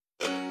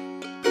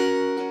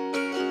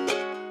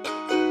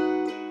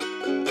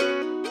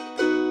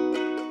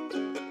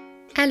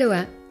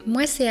Aloha,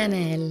 moi c'est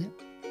Anaëlle.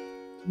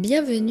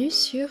 Bienvenue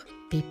sur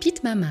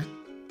Pépite Mama,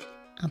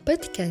 un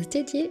podcast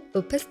dédié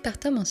au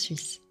postpartum en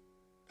Suisse.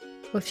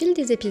 Au fil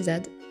des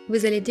épisodes,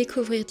 vous allez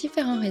découvrir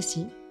différents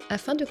récits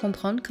afin de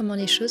comprendre comment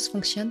les choses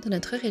fonctionnent dans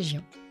notre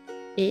région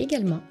et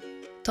également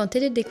tenter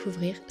de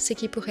découvrir ce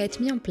qui pourrait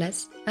être mis en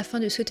place afin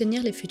de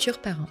soutenir les futurs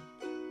parents.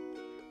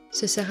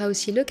 Ce sera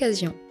aussi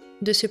l'occasion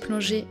de se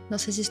plonger dans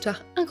ces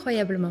histoires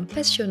incroyablement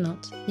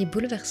passionnantes et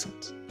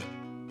bouleversantes.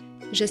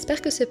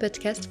 J'espère que ce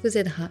podcast vous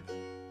aidera,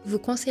 vous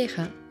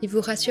conseillera et vous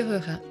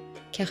rassurera,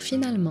 car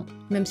finalement,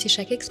 même si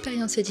chaque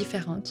expérience est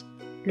différente,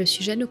 le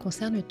sujet nous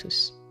concerne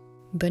tous.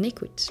 Bonne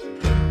écoute.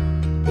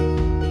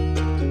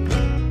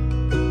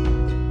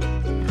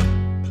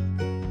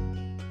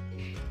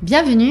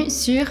 Bienvenue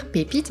sur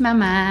Pépite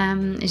Mama.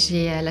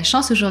 J'ai la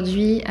chance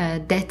aujourd'hui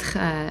d'être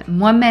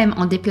moi-même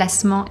en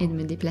déplacement et de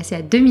me déplacer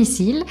à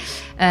domicile.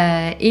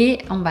 Et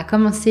on va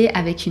commencer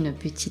avec une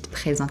petite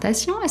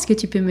présentation. Est-ce que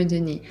tu peux me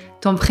donner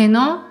ton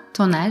prénom,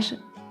 ton âge,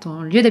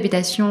 ton lieu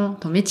d'habitation,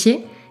 ton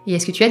métier et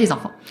est-ce que tu as des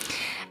enfants ?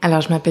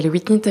 Alors, je m'appelle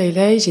Whitney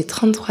Briser, j'ai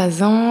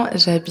 33 ans,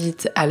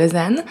 j'habite à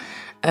Lausanne.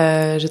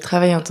 Je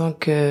travaille en tant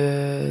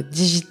que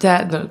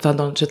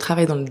je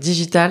travaille dans le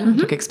digital, en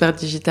tant qu'experte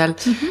digital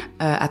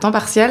à temps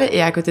partiel.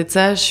 Et à côté de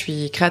ça, je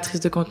suis créatrice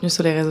de contenu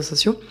sur les réseaux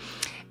sociaux.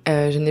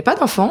 Je n'ai pas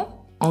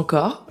d'enfant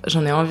encore,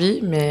 j'en ai envie,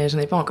 mais j'en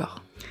ai pas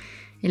encore.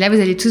 Et là, vous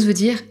allez tous vous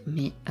dire,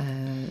 mais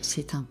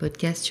c'est un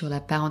podcast sur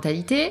la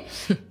parentalité.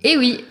 Et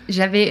oui,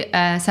 ça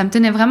me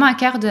tenait vraiment à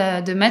cœur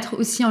de mettre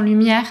aussi en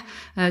lumière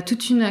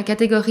toute une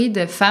catégorie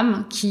de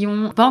femmes qui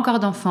ont pas encore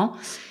d'enfants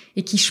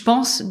et qui, je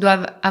pense,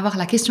 doivent avoir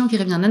la question qui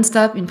revient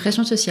non-stop, une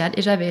pression sociale.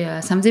 Et ça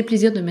me faisait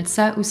plaisir de mettre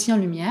ça aussi en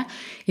lumière.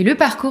 Et le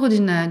parcours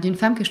d'une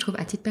femme que je trouve,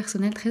 à titre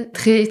personnel, très,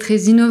 très, très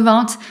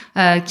innovante,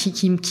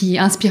 qui est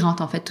inspirante,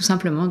 en fait, tout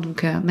simplement.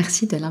 Donc,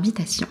 merci de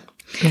l'invitation.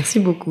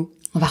 Merci beaucoup.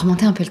 On va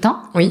remonter un peu le temps.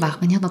 Oui. On va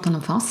revenir dans ton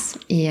enfance.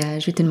 Et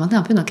je vais te demander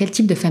un peu dans quel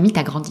type de famille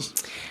t'as grandi.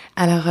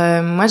 Alors,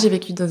 moi, j'ai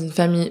vécu dans une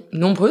famille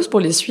nombreuse pour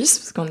les Suisses,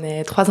 parce qu'on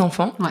est 3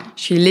 enfants. Ouais.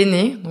 Je suis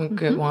l'aînée,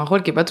 donc un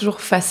rôle qui est pas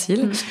toujours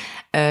facile.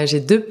 J'ai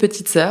 2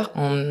 petites sœurs.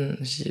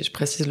 Je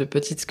précise le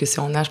petit parce que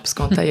c'est en âge, parce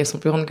qu'en taille, elles sont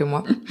plus grandes que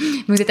moi.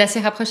 Vous êtes assez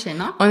rapprochés,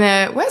 non ?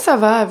 Ouais, ça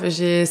va.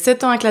 J'ai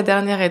 7 ans avec la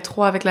dernière et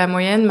 3 avec la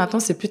moyenne. Maintenant,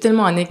 c'est plus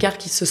tellement un écart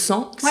qui se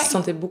sent. Ça se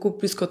sentait beaucoup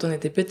plus quand on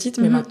était petite,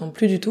 mais maintenant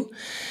plus du tout.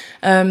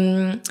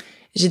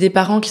 J'ai des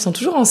parents qui sont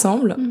toujours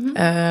ensemble,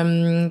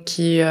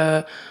 qui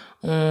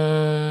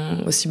ont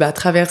aussi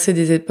traversé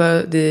des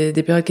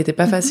périodes qui étaient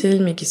pas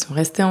faciles, mais qui sont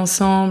restés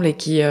ensemble et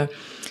qui,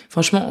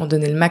 franchement, ont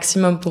donné le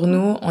maximum pour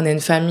nous. On est une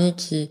famille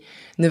qui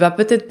ne va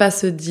peut-être pas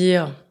se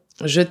dire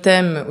 « je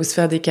t'aime » ou se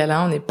faire des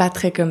câlins. On n'est pas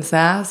très comme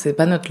ça. C'est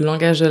pas notre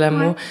langage de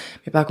l'amour. Ouais.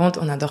 Mais par contre,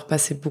 on adore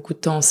passer beaucoup de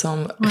temps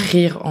ensemble,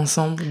 rire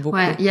ensemble, beaucoup.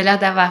 Ouais, il y a l'air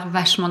d'avoir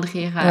vachement de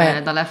rire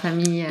dans la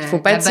famille. Faut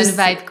pas bonne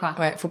vibe, quoi.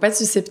 Ouais, faut pas être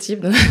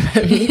susceptible dans la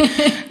famille,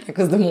 à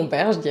cause de mon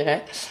père, je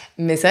dirais.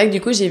 Mais c'est vrai que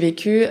du coup, j'ai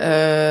vécu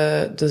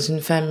dans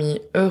une famille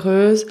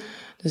heureuse,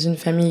 dans une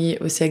famille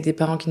aussi avec des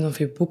parents qui nous ont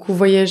fait beaucoup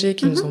voyager,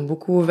 qui nous ont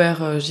beaucoup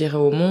ouvert, je dirais,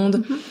 au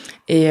monde.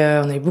 Et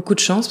on a eu beaucoup de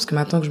chance, parce que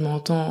maintenant que je me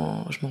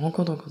rends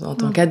compte en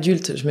tant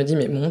qu'adulte, je me dis,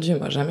 mais mon Dieu,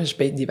 moi jamais je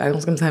paye des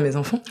vacances comme ça à mes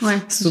enfants. Ouais,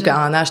 surtout qu'à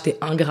un âge, t'es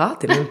ingrat,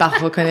 t'es même pas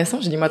reconnaissant.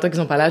 J'ai dit, moi, toi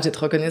qu'ils ont pas l'âge d'être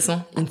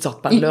reconnaissants, ils ne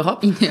sortent pas de l'Europe.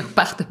 Ils ne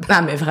repartent pas.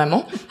 Ah, mais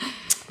vraiment.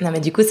 Non, mais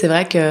du coup, c'est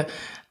vrai que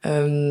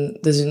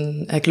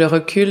avec le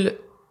recul,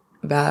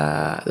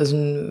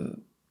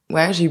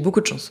 j'ai eu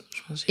beaucoup de chance.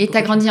 Et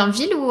t'as grandi en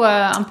ville ou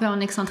un peu en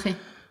excentré ?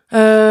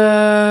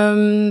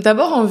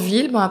 D'abord en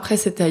ville, après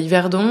c'était à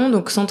Yverdon,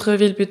 donc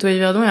centre-ville plutôt à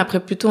Yverdon, et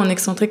après plutôt en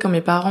excentré quand mes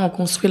parents ont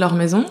construit leur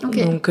maison.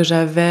 Okay. Donc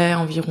j'avais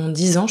environ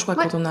 10 ans, je crois,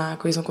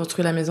 quand ils ont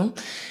construit la maison.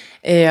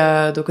 Et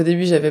donc au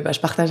début je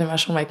partageais ma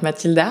chambre avec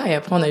Mathilda, et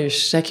après on a eu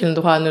chacune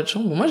droit à notre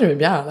chambre. Bon, moi j'aimais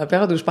bien la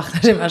période où je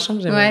partageais ma chambre,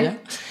 j'aimais bien.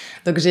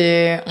 Donc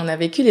on a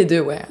vécu les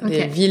deux,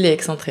 les villes et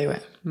excentrés,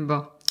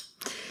 Bon.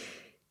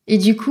 Et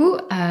du coup,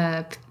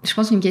 je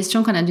pense une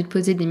question qu'on a dû te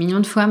poser des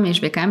millions de fois, mais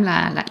je vais quand même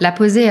la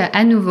poser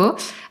à nouveau.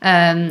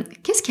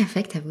 Qu'est-ce qui a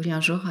fait que tu as voulu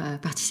un jour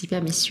participer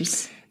à Miss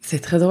Suisse ? C'est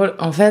très drôle.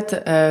 En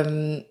fait,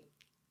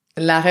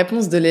 la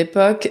réponse de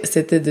l'époque,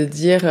 c'était de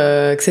dire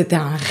que c'était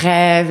un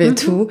rêve et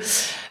tout.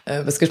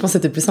 Parce que je pense que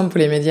c'était plus simple pour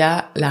les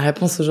médias. La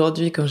réponse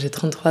aujourd'hui, quand j'ai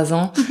 33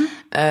 ans,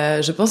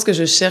 je pense que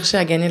je cherchais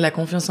à gagner de la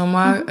confiance en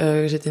moi.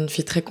 J'étais une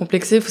fille très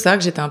complexée. Il faut savoir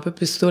que j'étais un peu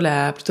plutôt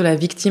la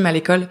victime à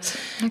l'école.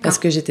 D'accord. Parce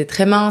que j'étais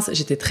très mince,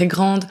 j'étais très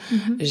grande.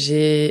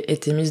 J'ai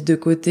été mise de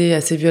côté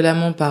assez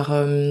violemment par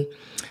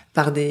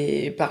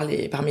mes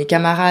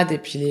camarades, et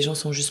puis les gens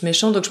sont juste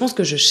méchants. Donc je pense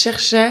que je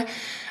cherchais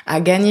à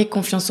gagner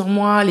confiance en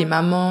moi.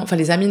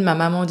 Les amis de ma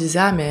maman disaient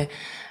 « Ah, mais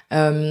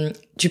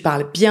tu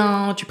parles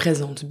bien, tu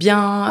présentes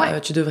bien,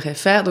 tu devrais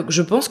faire. » Donc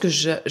je pense que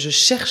je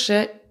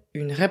cherchais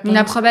une réponse. Une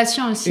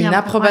approbation aussi. Une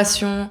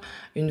approbation,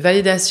 une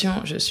validation.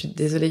 Je suis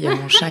désolée, il y a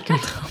mon chat qui est en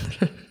train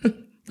de...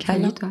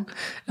 Calme-toi.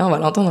 Là, on va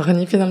l'entendre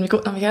renifler dans le micro.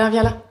 Non mais viens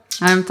là.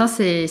 En même temps,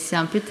 c'est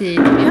un peu tes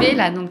bébés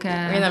là, donc...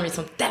 Oui, non mais ils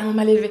sont tellement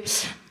mal élevés.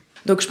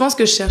 Donc je pense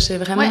que je cherchais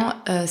vraiment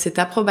cette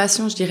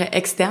approbation, je dirais,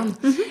 externe.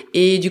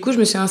 Et du coup, je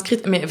me suis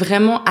inscrite, mais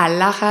vraiment à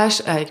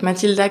l'arrache, avec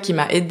Mathilda qui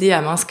m'a aidée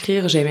à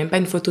m'inscrire. J'avais même pas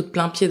une photo de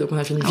plein pied, donc on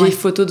a fait une vieille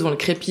photo devant le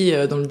crépi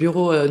dans le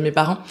bureau de mes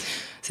parents.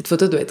 Cette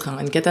photo doit être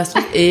une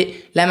catastrophe. Et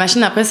la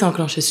machine après s'est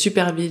enclenchée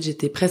super vite.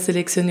 J'étais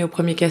présélectionnée au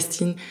premier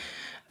casting.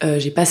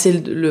 J'ai passé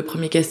le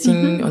premier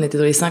casting, on était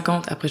dans les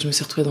 50, après je me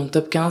suis retrouvée dans le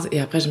top 15 et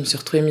après je me suis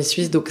retrouvée Miss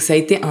Suisse, donc ça a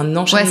été un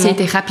enchaînement. Ouais,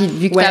 c'était rapide,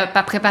 vu que t'as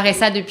pas préparé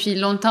ça depuis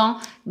longtemps,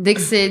 dès que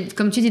c'est,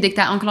 comme tu dis, dès que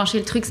t'as enclenché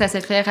le truc, ça s'est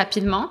fait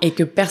rapidement. Et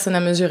que personne n'a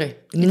mesuré.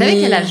 Et t'avais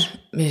quel âge?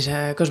 Mais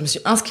quand je me suis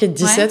inscrite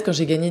 17, quand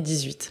j'ai gagné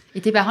 18. Et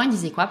tes parents, ils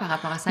disaient quoi par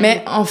rapport à ça?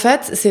 Mais en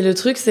fait, c'est le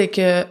truc, c'est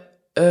que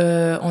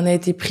on a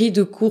été pris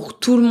de cours,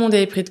 tout le monde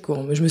avait pris de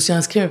cours. Mais je me suis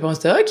inscrite, mes parents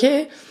étaient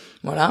ok,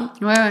 voilà.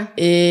 Ouais.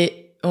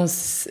 Et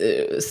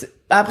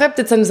après,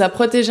 peut-être ça nous a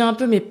protégés un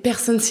peu, mais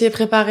personne s'y est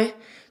préparé.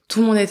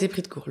 Tout le monde a été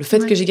pris de court. Le fait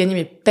que j'ai gagné,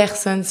 mais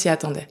personne s'y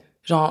attendait.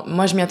 Genre,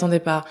 moi, je m'y attendais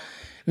pas.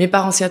 Mes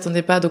parents s'y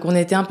attendaient pas. Donc, on a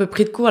été un peu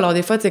pris de court. Alors,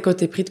 des fois, tu sais, quand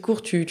t'es pris de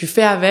court, tu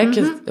fais avec.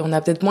 On a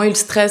peut-être moins eu le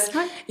stress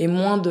et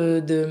moins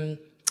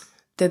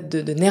peut-être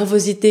de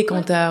nervosité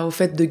quant au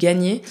fait de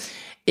gagner.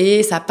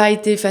 Et ça n'a pas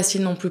été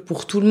facile non plus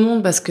pour tout le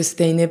monde parce que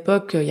c'était une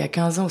époque, il y a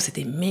 15 ans, où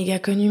c'était méga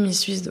connu, Miss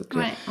Suisse. Donc, il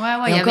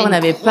y avait on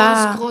avait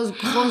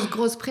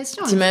grosse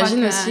pression.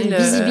 T'imagines aussi une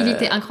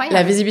visibilité incroyable.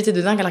 La visibilité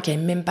de dingue alors qu'il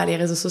n'y avait même pas les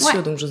réseaux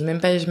sociaux. Donc, j'ose même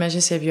pas imaginer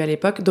ce qu'il y a vu à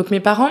l'époque. Donc, mes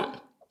parents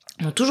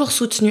m'ont toujours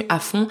soutenu à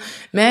fond.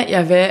 Mais il y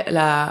avait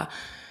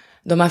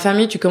dans ma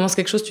famille, tu commences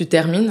quelque chose, tu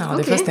termines. Alors,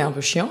 des fois, c'était un peu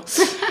chiant.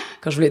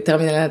 Quand je voulais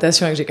terminer la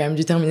natation et que j'ai quand même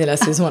dû terminer la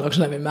saison alors que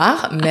j'en avais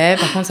marre. Mais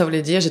par contre, ça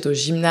voulait dire, j'étais au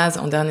gymnase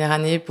en dernière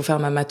année pour faire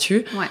ma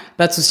matu.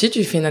 Pas de souci,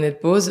 tu fais une année de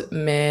pause,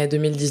 mais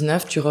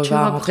 2019, tu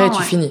vas rentrer et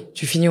tu finis.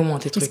 Tu finis au moins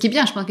tes trucs. Ce qui est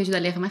bien, je pense que tu dois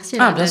les remercier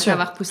bien sûr.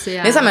 d'avoir poussé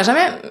à... Mais ça m'a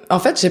jamais... En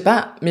fait, j'ai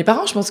pas... Mes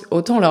parents, je pense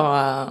qu'autant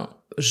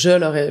je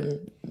leur ai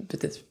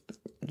peut-être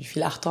du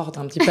fil à retordre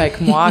un petit peu avec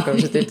moi quand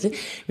j'étais petit.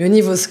 Mais au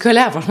niveau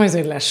scolaire, franchement, ils ont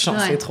eu de la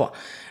chance, les trois.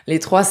 Les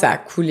trois, ça a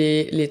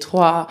coulé. Les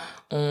trois,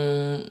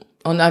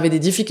 on avait des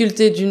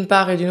difficultés d'une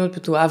part et d'une autre,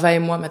 plutôt Ava et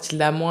moi,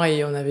 Mathilda, moi,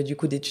 et on avait du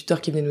coup des tuteurs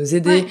qui venaient nous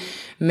aider.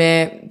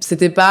 Mais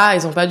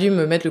ils ont pas dû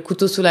me mettre le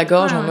couteau sous la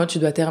gorge en mode tu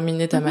dois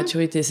terminer ta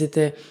maturité.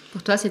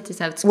 Pour toi, c'était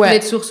ça. Coulait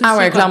de source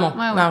aussi. Clairement.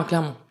 Non,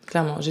 clairement.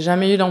 J'ai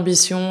jamais eu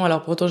l'ambition.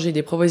 Alors pourtant, j'ai eu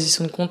des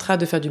propositions de contrat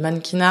de faire du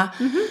mannequinat.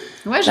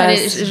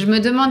 Je me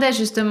demandais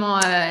justement,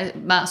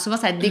 souvent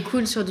ça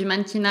découle sur du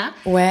mannequinat.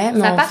 Ça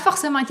n'a pas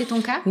forcément été ton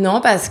cas? Non,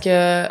 parce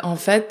que, en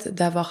fait,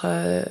 d'avoir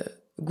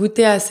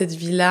goûté à cette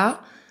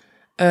vie-là,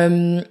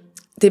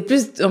 t'es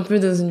plus un peu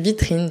dans une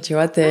vitrine, tu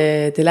vois,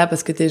 t'es là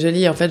parce que t'es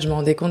jolie. En fait, je me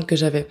rendais compte que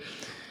j'avais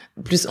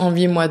plus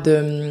envie, moi,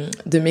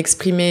 de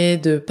m'exprimer,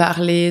 de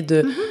parler,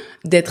 de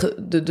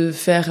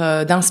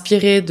faire,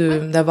 d'inspirer,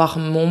 d'avoir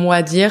mon mot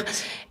à dire.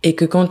 Et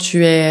que quand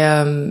tu es,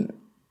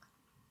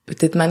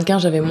 peut-être mannequin,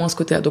 j'avais moins ce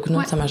côté-là. Donc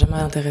non, ça m'a jamais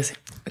intéressé.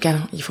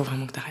 Câlin, il faut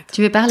vraiment que t'arrêtes.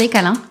 Tu veux parler,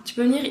 câlin? Tu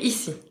peux venir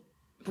ici.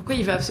 Pourquoi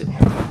il va absolument...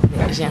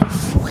 J'ai un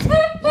fou.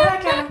 Voilà,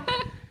 câlin.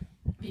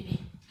 Bébé.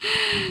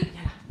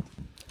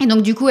 Et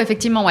donc, du coup,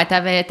 effectivement,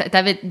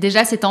 t'avais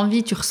déjà cette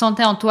envie, tu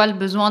ressentais en toi le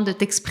besoin de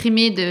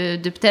t'exprimer,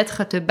 de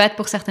peut-être te battre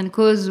pour certaines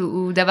causes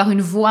ou d'avoir une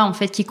voix, en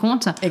fait, qui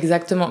compte.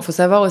 Exactement. Il faut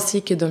savoir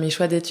aussi que dans mes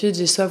choix d'études,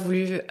 j'ai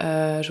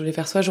je voulais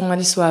faire soit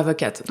journaliste, soit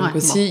avocate. Donc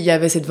il y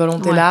avait cette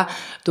volonté-là.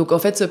 Donc, en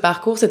fait, ce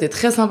parcours, c'était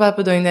très sympa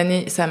pendant une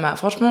année.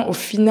 Franchement, au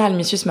final,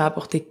 Miss Suisse m'a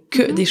apporté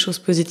que des choses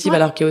positives,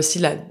 alors qu'il y a aussi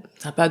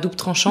c'est un peu à double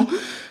tranchant.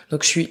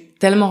 Donc, je suis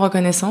tellement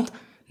reconnaissante.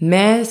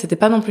 Mais c'était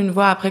pas non plus une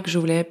voie après que je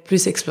voulais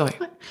plus explorer.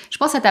 Je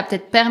pense que ça t'a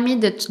peut-être permis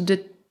de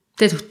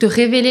te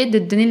révéler, de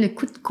te donner le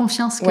coup de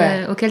confiance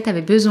auquel tu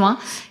avais besoin.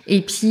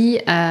 Et puis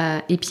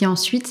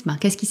ensuite,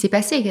 qu'est-ce qui s'est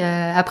passé?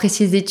 Après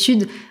ces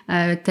études,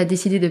 tu as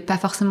décidé de pas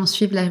forcément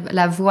suivre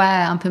la voie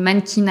un peu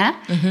mannequinat.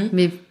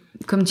 Mais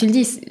comme tu le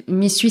dis,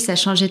 Miss Suisse a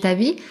changé ta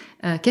vie.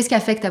 Qu'est-ce qui a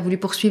fait que tu as voulu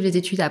poursuivre les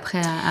études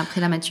après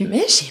la matu?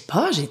 Mais je sais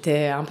pas,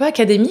 j'étais un peu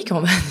académique,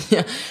 on va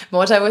dire.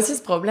 Bon, j'avais aussi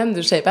ce problème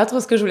je savais pas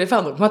trop ce que je voulais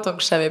faire. Donc moi, tant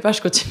que je savais pas,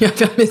 je continuais à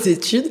faire mes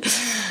études.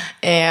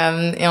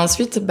 Et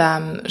ensuite,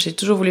 j'ai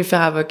toujours voulu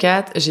faire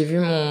avocate. J'ai vu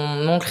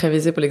mon oncle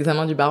réviser pour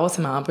l'examen du barreau,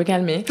 ça m'a un peu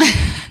calmée.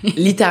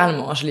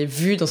 Littéralement, je l'ai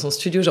vu dans son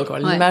studio, j'ai encore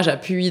l'image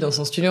appuyée dans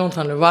son studio en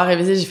train de le voir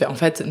réviser. J'ai fait, en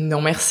fait,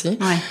 non merci.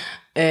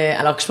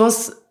 Alors que je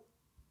pense,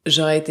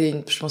 j'aurais été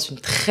une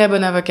très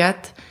bonne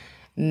avocate.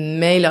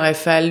 Mais il aurait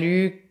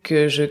fallu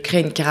que je crée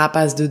une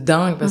carapace de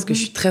dingue parce que je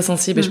suis très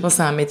sensible et je pense que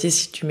c'est un métier,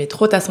 si tu mets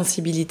trop ta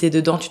sensibilité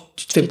dedans,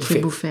 tu te fais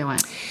bouffer.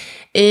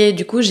 Et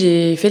du coup,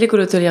 j'ai fait l'école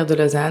hôtelière de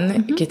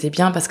Lausanne, qui était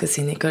bien parce que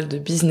c'est une école de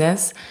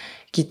business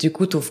qui, du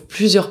coup, t'ouvre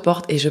plusieurs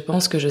portes et je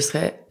pense que je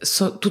serai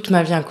toute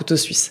ma vie un couteau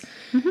suisse.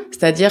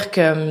 C'est-à-dire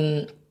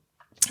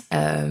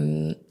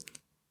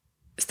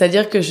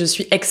que je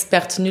suis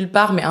experte nulle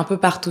part, mais un peu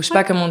partout. Je sais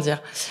pas comment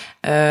dire.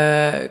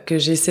 Que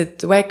j'ai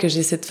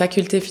cette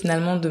faculté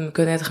finalement de me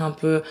connaître un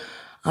peu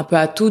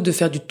à tout, de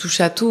faire du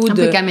touche à tout. Un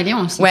peu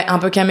caméléon aussi. Ouais, un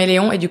peu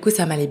caméléon. Et du coup,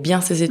 ça m'allait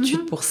bien ces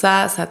études pour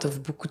ça. Ça t'ouvre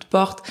beaucoup de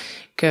portes.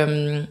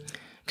 Que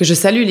je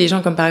salue les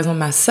gens comme par exemple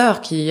ma sœur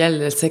qui,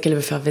 elle sait qu'elle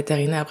veut faire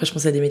vétérinaire. Après, je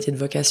pense à des métiers de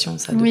vocation,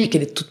 ça, depuis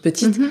qu'elle est toute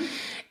petite.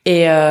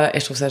 Et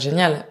je trouve ça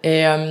génial.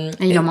 Et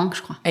il en manque,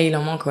 je crois. Et il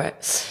en manque, ouais.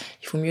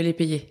 Il faut mieux les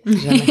payer.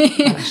 Jamais.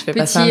 Voilà, je fais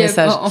passer un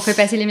message. On fait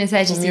passer les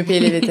messages ici. Il faut ici. mieux payer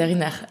les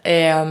vétérinaires.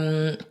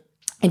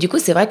 Et du coup,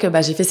 c'est vrai que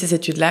j'ai fait ces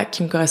études-là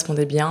qui me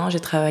correspondaient bien. J'ai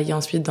travaillé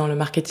ensuite dans le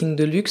marketing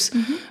de luxe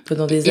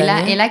pendant des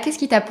années. Et là, qu'est-ce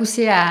qui t'a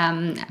poussé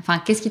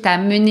qu'est-ce qui t'a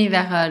mené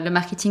vers le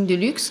marketing de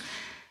luxe?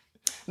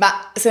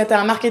 C'était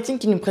un marketing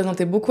qui nous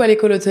présentait beaucoup à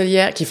l'école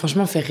hôtelière, qui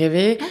franchement fait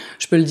rêver.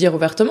 Je peux le dire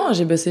ouvertement.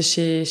 J'ai bossé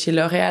chez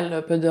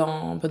L'Oréal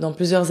pendant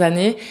plusieurs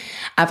années.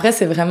 Après,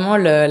 c'est vraiment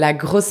la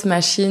grosse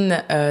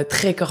machine,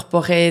 très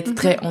corporate,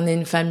 on est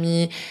une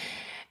famille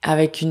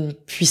avec une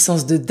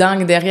puissance de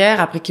dingue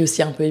derrière, après qui est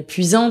aussi un peu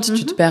épuisante.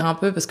 Tu te perds un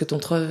peu parce que ton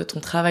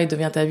travail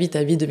devient ta vie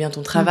devient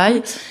ton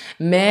travail.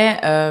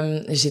 Mais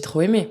j'ai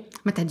trop aimé.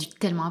 Mais t'as dû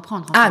tellement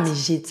apprendre. Mais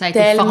j'ai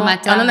tellement...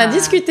 On en a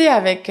discuté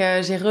avec...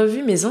 j'ai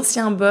revu mes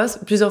anciens boss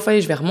plusieurs fois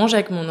et je vais remanger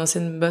avec mon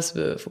ancienne boss.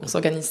 Faut qu'on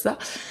s'organise ça.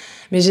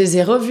 Mais je les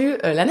ai revus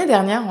l'année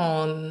dernière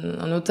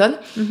en automne.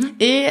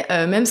 Et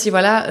même si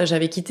voilà,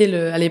 j'avais quitté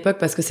à l'époque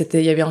parce que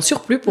il y avait un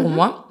surplus pour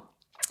moi.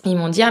 Ils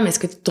m'ont dit mais est-ce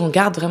que t'en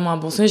gardes vraiment un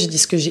bon souvenir? J'ai dit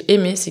ce que j'ai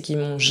aimé, c'est qu'ils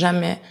m'ont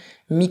jamais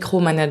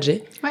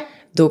micromanagé. Ouais.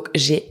 Donc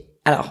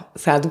alors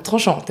c'est à double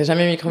tranchant. T'es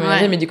jamais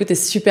micromanagé, mais du coup t'es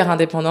super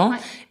indépendant. Ouais.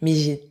 Mais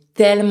j'ai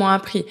tellement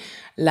appris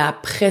la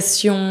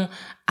pression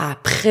à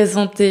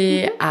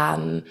présenter, à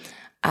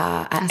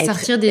être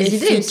sortir des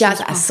efficace, idées aussi,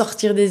 à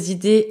sortir des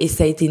idées, et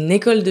ça a été une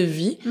école de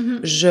vie.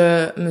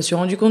 Je me suis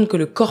rendu compte que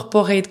le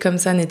corporate comme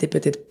ça n'était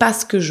peut-être pas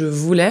ce que je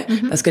voulais,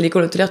 parce que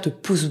l'école hôtelière te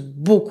pousse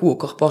beaucoup au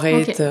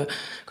corporate. Okay.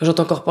 Quand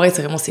j'entends corporate,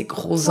 c'est vraiment ces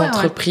grosses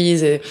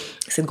entreprises et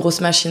cette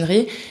grosse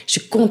machinerie. Je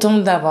suis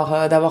contente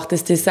d'avoir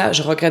testé ça.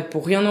 Je regrette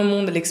pour rien au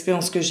monde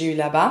l'expérience que j'ai eue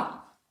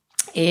là-bas.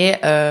 Et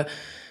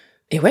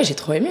ouais, j'ai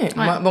trop aimé.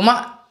 Ouais.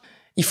 Moi,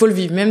 il faut le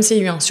vivre, même s'il y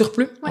a eu un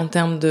surplus en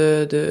termes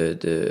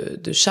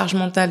de charge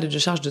mentale, de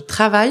charge de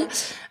travail.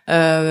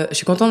 Je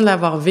suis contente de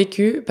l'avoir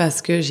vécu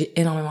parce que j'ai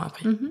énormément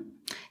appris.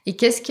 Et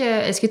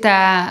est-ce que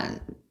t'as,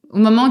 au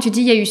moment où tu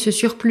dis il y a eu ce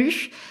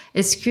surplus,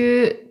 est-ce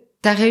que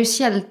t'as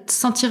réussi à le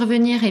sentir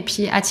venir et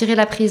puis à tirer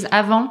la prise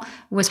avant,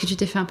 ou est-ce que tu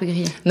t'es fait un peu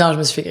griller? Non, je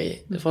me suis fait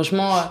griller.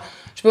 Franchement,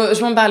 je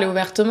peux en parler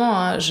ouvertement.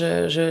 Hein.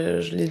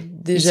 Je l'ai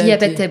déjà. Il n'y a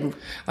pas de tabou.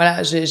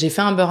 Voilà, j'ai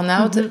fait un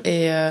burn-out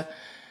et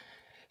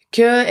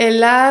que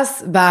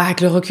hélas,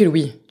 avec le recul,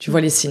 oui, tu vois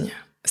les signes.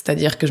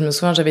 C'est-à-dire que je me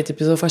souviens, j'avais été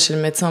plusieurs fois chez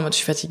le médecin en mode je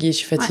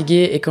suis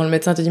fatiguée, et quand le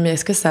médecin te dit mais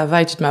est-ce que ça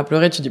va, et tu te mets à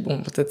pleurer, tu dis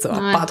bon peut-être ça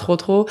va pas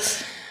trop.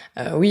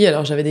 Oui,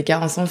 alors j'avais des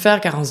carences en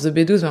fer, carences de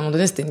B12, mais à un moment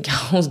donné c'était une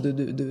carence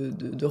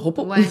de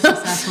repos. Ouais,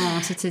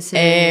 c'est ça.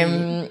 Et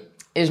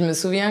je me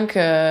souviens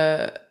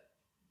que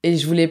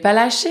je voulais pas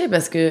lâcher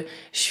parce que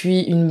je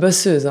suis une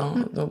bosseuse, hein.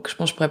 Donc je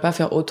pense que je pourrais pas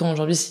faire autant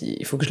aujourd'hui.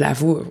 Il faut que je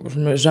l'avoue,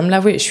 je dois me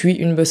l'avouer, je suis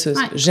une bosseuse.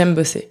 J'aime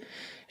bosser.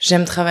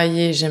 J'aime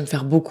travailler, j'aime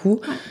faire beaucoup.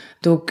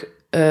 Donc,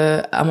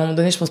 à un moment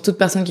donné, je pense que toute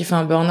personne qui fait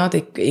un burn-out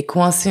est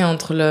coincée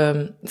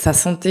entre sa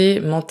santé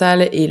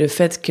mentale et le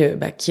fait que,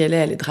 qui elle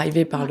est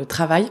drivée par le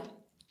travail.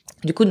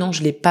 Du coup, non,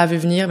 je l'ai pas vu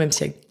venir, même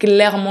s'il y a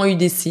clairement eu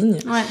des signes.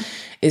 Ouais.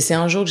 Et c'est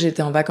un jour que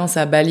j'étais en vacances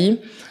à Bali.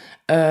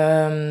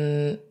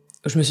 Je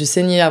me suis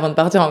saignée avant de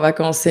partir en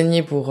vacances,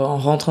 en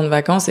rentrant de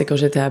vacances. Et quand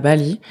j'étais à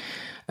Bali,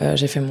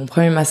 j'ai fait mon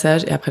premier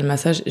massage, et après le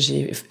massage,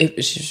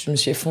 je me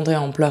suis effondrée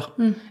en pleurs.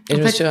 Et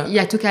il y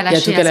a tout qu'à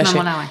lâcher à ce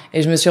moment-là, ouais.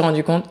 Et je me suis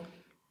rendu compte,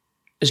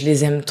 je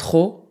les aime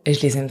trop,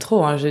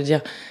 hein. Je veux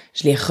dire,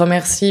 je les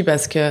remercie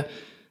parce que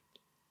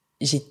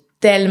j'ai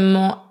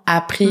tellement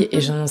appris et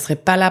je n'en serais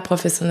pas là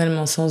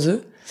professionnellement sans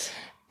eux.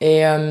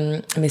 Et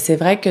mais c'est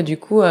vrai que du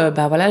coup,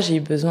 voilà, j'ai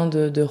eu besoin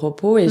de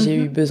repos et j'ai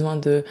eu besoin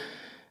de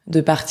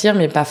partir,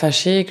 mais pas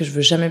fâchée, que je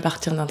veux jamais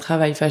partir d'un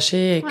travail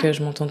fâché et que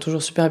je m'entends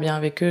toujours super bien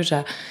avec eux. Ce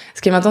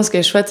qui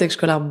est chouette, c'est que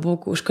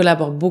je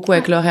collabore beaucoup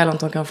avec L'Oréal en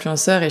tant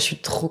qu'influenceur, et je suis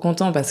trop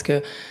contente parce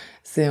que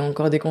c'est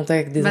encore des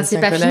contacts avec des anciens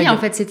collègues. C'est pas fini, en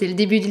fait, c'était le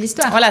début de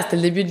l'histoire. Voilà, c'était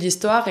le début de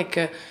l'histoire et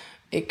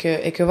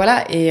que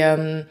voilà. Et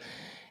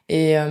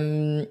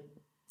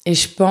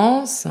je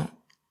pense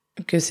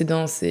que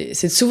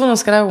c'est souvent dans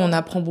ce cas-là où on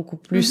apprend beaucoup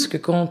plus que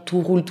quand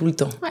tout roule tout le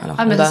temps. Ouais.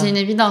 Alors, c'est une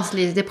évidence.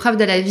 Les épreuves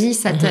de la vie,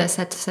 ça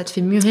te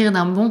fait mûrir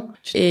d'un bond.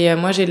 Et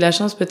moi, j'ai eu de la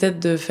chance peut-être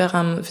de faire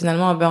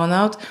finalement un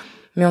burn-out,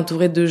 mais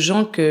entouré de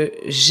gens que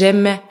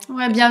j'aimais.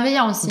 Ouais,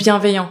 bienveillants aussi.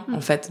 Bienveillants,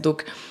 en fait.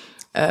 Donc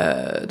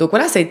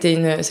voilà, ça a été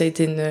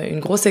une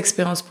grosse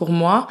expérience pour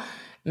moi,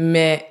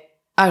 mais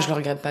je le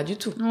regrette pas du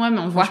tout. Ouais, mais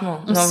on voit. Franchement,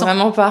 non,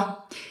 vraiment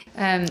pas.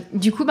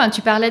 Du coup,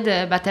 tu parlais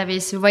t'avais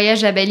ce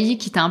voyage à Bali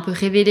qui t'a un peu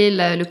révélé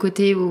le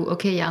côté où,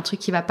 ok, il y a un truc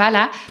qui va pas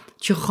là.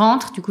 Tu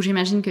rentres, du coup,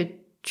 j'imagine que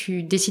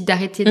tu décides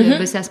d'arrêter de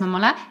bosser à ce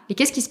moment-là. Et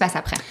qu'est-ce qui se passe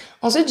après?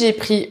 Ensuite, j'ai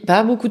pris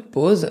pas beaucoup de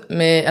pauses,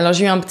 mais alors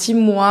j'ai eu un petit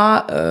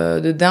mois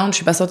de down.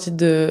 Je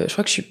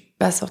crois que je suis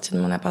pas sortie de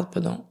mon appart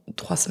pendant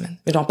 3 semaines.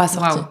 Mais genre pas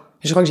sortie. Wow.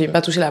 Je crois que j'ai même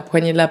pas touché la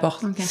poignée de la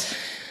porte. Okay.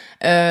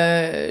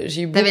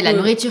 T'avais la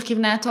nourriture qui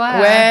venait à toi?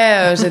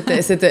 Ouais,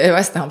 c'était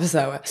un peu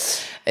ça, ouais.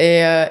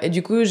 Et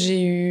du coup,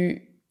 j'ai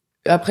eu,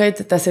 après,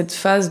 t'as cette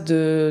phase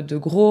de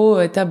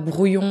gros étape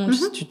brouillon,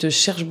 tu te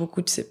cherches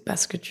beaucoup, tu sais pas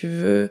ce que tu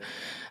veux.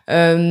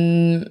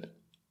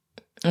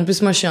 En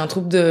plus, moi, je suis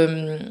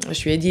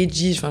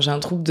ADHD, enfin, j'ai un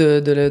trouble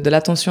de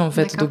l'attention, en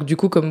fait. D'accord. Donc, du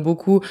coup, comme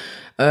beaucoup,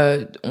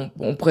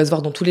 on pourrait se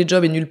voir dans tous les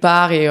jobs et nulle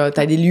part, et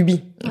t'as des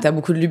lubies. T'as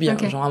beaucoup de lubies.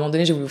 Okay. Hein. Genre, à un moment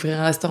donné, j'ai voulu ouvrir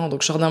un restaurant,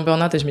 donc je sors d'un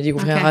burn-out et je me dis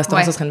qu'ouvrir un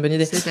restaurant, ça serait une bonne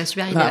idée. C'est une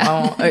super idée.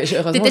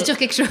 Enfin, T'étais sur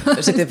quelque chose.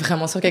 J'étais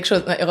vraiment sur quelque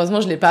chose. Heureusement,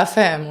 je l'ai pas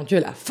fait. Mon Dieu,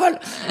 la folle.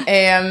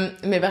 Et,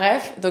 mais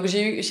bref, donc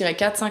j'ai eu, je dirais,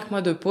 4-5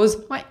 mois de pause.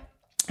 Ouais.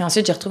 Et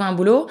ensuite, j'ai retrouvé un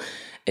boulot.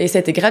 Et ça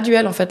a été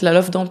graduel, en fait.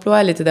 L'offre d'emploi,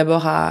 elle était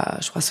d'abord à,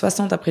 je crois,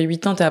 60, après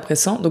 80 et après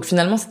 100. Donc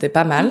finalement, c'était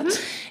pas mal.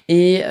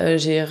 Et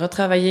j'ai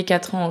retravaillé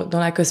 4 ans dans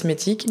la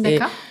cosmétique.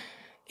 D'accord.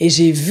 Et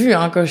j'ai vu,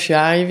 hein, quand je suis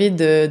arrivée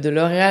de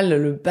L'Oréal,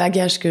 le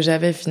bagage que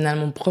j'avais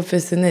finalement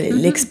professionnel et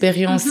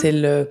l'expérience et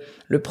le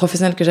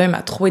professionnel que j'avais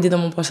m'a trop aidé dans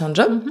mon prochain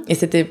job. Et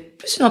c'était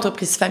plus une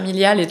entreprise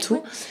familiale et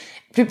tout.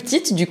 Plus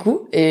petite, du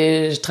coup.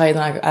 Et je travaillais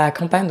à la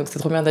campagne, donc c'est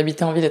trop bien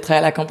d'habiter en ville et de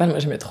travailler à la campagne. Moi,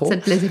 j'aimais trop. Ça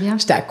te plaisait bien?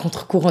 J'étais à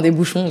contre-courant des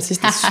bouchons aussi,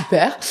 c'était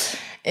super.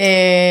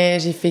 Et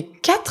j'ai fait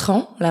 4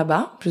 ans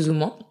là-bas, plus ou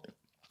moins.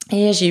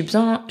 Et je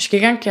suis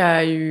quelqu'un qui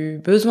a eu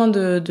besoin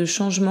de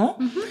changement.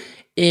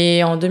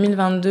 Et en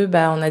 2022,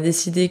 on a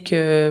décidé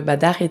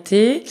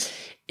d'arrêter.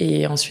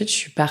 Et ensuite, je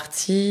suis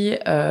partie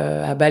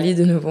à Bali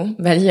de nouveau.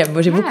 Bali,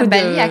 j'ai beaucoup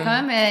Bali, il y a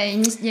quand même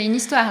il y a une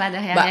histoire là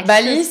derrière.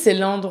 Bali, c'est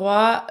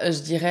l'endroit, je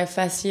dirais,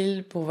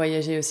 facile pour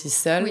voyager aussi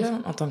seule,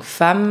 en tant que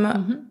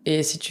femme.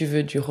 Et si tu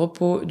veux du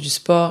repos, du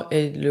sport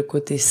et le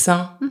côté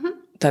sain,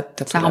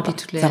 ça remplit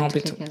toutes les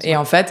tout. Et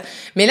en fait,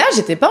 mais là,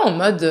 j'étais pas en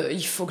mode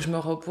il faut que je me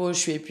repose,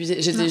 je suis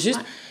épuisée. J'étais juste,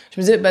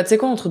 je me disais, tu sais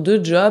quoi, entre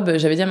 2 jobs,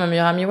 j'avais dit à ma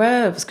meilleure amie,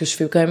 parce que je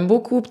fais quand même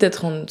beaucoup, parce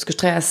que je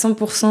travaille à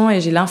 100%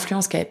 et j'ai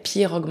l'influence qui a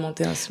pire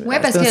augmenté parce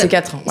que ces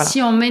 4 ans. Voilà.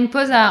 Si on met une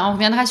pause, on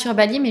reviendra sur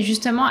Bali, mais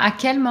justement, à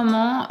quel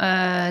moment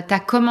t'as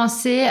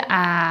commencé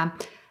à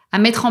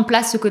mettre en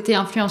place ce côté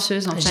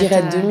influenceuse, en fait? Je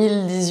dirais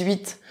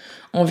 2018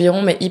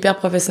 environ, mais hyper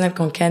professionnel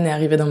quand Ken est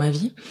arrivé dans ma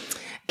vie.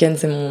 Ken,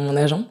 c'est mon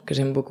agent, que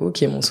j'aime beaucoup,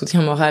 qui est mon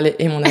soutien moral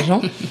et mon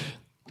agent.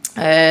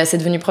 C'est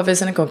devenu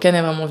professionnel quand Ken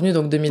est vraiment venu,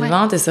 donc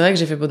 2020. Et c'est vrai que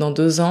j'ai fait pendant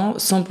 2 ans,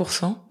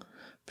 100%,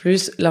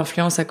 plus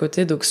l'influence à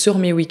côté, donc sur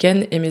mes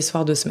week-ends et mes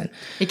soirs de semaine.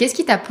 Et qu'est-ce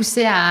qui t'a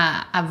poussé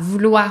à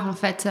vouloir, en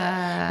fait,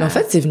 mais en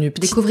fait, c'est venu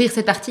découvrir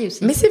cette partie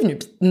aussi? Mais c'est venu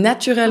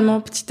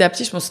naturellement, petit à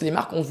petit. Je pense que les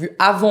marques ont vu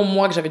avant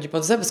moi que j'avais du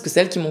potentiel parce que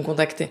c'est elles qui m'ont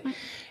contacté.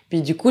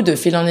 Puis du coup, de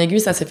fil en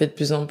aiguille, ça s'est fait de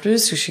plus en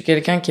plus. Je suis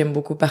quelqu'un qui aime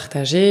beaucoup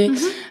partager.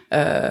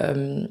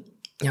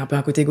 Il y a un peu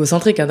un côté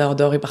égocentrique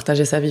d'adorer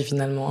partager sa vie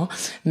finalement, hein.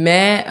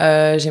 Mais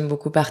j'aime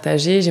beaucoup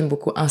partager, j'aime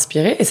beaucoup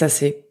inspirer, et ça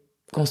s'est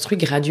construit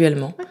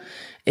graduellement.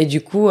 Et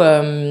du coup,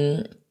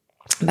 il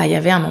y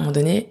avait à un moment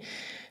donné,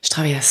 je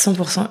travaillais à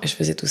 100% et je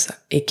faisais tout ça.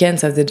 Et Ken,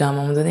 ça faisait déjà à un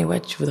moment donné,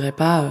 tu voudrais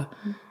pas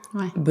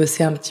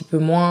bosser un petit peu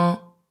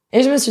moins?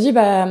 Et je me suis dit,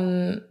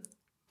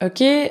 ok,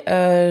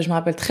 je me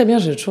rappelle très bien,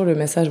 j'ai toujours le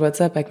message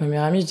WhatsApp avec ma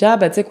meilleure amie, je dis,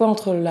 tu sais quoi,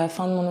 entre la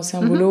fin de mon ancien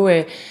boulot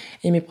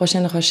et mes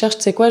prochaines recherches,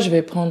 tu sais quoi, je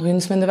vais prendre une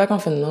semaine de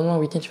vacances. Enfin, non,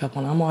 Whitney, tu vas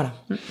prendre 1 mois, là.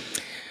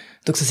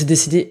 Donc, ça s'est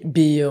décidé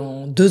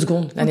en 2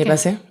 secondes l'année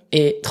passée.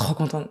 Et trop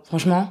contente.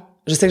 Franchement,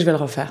 je sais que je vais le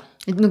refaire.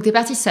 Et donc, t'es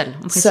partie seule,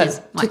 on précise. Seule,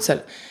 toute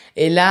seule.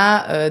 Et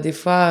là, des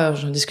fois,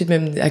 j'en discute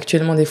même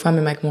actuellement des fois,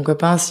 même avec mon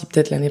copain, si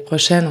peut-être l'année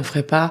prochaine, on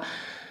ferait pas,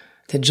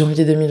 peut-être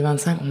janvier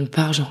 2025, on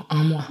part genre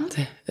 1 mois,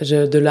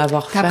 de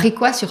l'avoir fait. T'as appris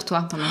quoi sur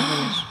toi pendant le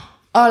voyage?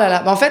 Oh là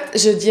là, en fait,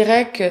 je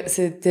dirais que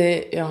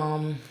c'était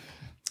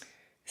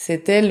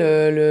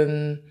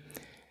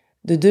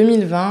de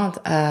 2020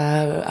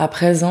 à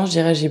présent, je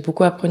dirais, j'ai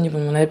beaucoup appris au niveau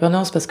de mon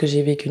indépendance parce que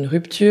j'ai vécu une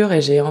rupture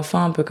et j'ai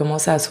enfin un peu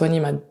commencé à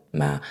soigner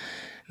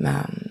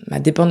ma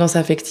dépendance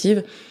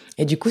affective.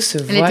 Et du coup,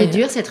 Elle était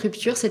dure, cette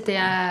rupture? C'était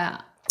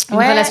une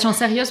relation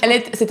sérieuse?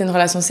 C'était une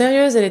relation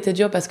sérieuse, elle était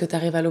dure parce que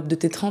t'arrives à l'aube de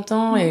tes 30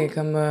 ans et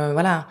comme,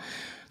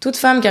 toute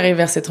femme qui arrive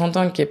vers ses 30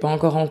 ans, qui est pas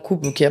encore en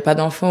couple ou qui a pas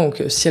d'enfant ou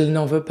que si elle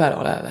n'en veut pas,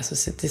 alors là, la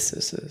société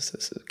se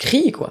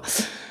crie, quoi.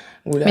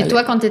 Mais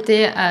toi, quand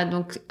t'étais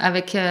donc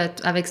avec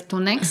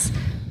ton ex,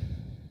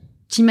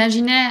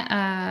 t'imaginais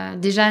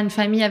déjà une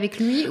famille avec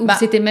lui ou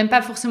c'était même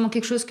pas forcément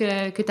quelque chose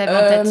que t'avais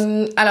en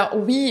tête? Alors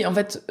oui, en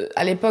fait,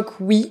 à l'époque,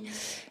 oui,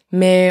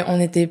 mais on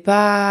n'était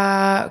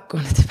pas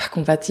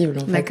compatibles.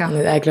 En fait. D'accord.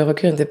 Avec le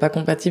recul, on n'était pas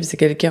compatibles. C'est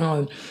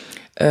quelqu'un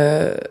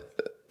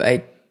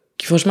avec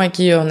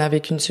qui on a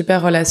avec une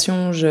super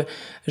relation.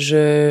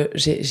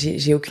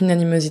 J'ai aucune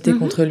animosité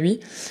contre lui.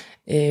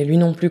 Et lui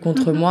non plus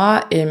contre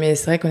moi, mais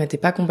c'est vrai qu'on n'était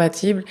pas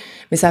compatibles,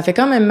 mais ça a fait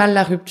quand même mal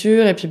la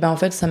rupture, et puis en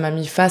fait ça m'a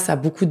mis face à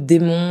beaucoup de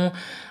démons,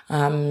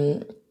 à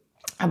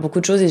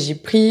beaucoup de choses, et j'ai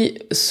pris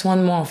soin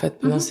de moi en fait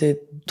pendant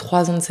ces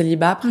 3 ans de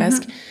célibat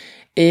presque,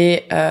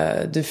 et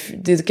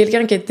de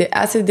quelqu'un qui était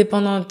assez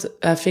dépendante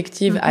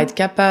affective à être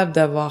capable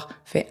d'avoir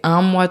fait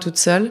 1 mois toute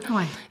seule,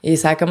 et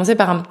ça a commencé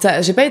par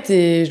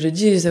je le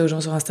dis aux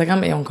gens sur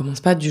Instagram, et on commence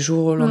pas du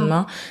jour au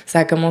lendemain, ça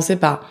a commencé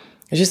par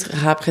juste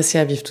réapprécier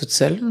à vivre toute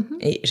seule.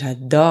 Et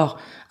j'adore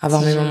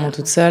avoir mes moments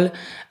toute seule,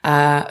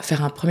 à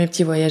faire un premier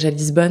petit voyage à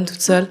Lisbonne toute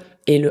seule,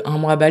 et le 1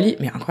 mois à Bali,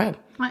 mais incroyable.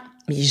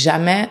 Mais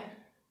jamais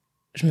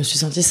je me suis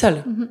sentie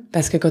seule.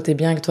 Parce que quand t'es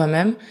bien avec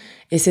toi-même,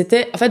 et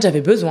en fait, j'avais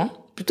besoin,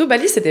 plutôt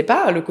Bali, c'était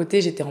pas le côté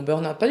j'étais en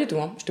burn-out, pas du tout.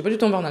 J'étais pas du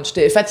tout en burn-out.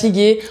 J'étais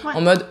fatiguée,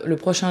 en mode le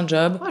prochain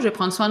job. Je vais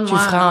prendre soin de moi.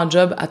 Tu feras un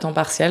job à temps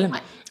partiel,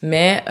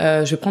 mais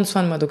je vais prendre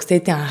soin de moi. Donc ça a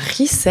été un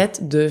reset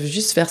de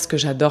juste faire ce que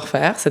j'adore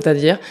faire,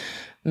 c'est-à-dire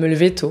me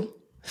lever tôt,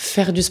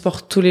 faire du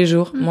sport tous les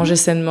jours, manger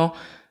sainement,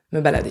 me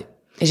balader.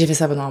 Et j'ai fait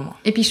ça pendant un mois.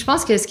 Et puis je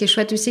pense que ce qui est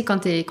chouette aussi quand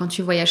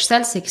tu voyages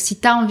seule, c'est que si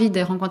t'as envie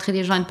de rencontrer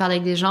des gens et de parler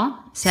avec des gens,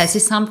 c'est assez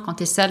simple quand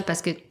t'es seule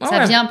parce que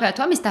ça vient un peu à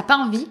toi, mais si t'as pas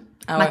envie,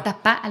 t'as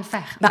pas à le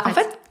faire. En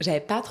fait, j'avais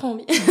pas trop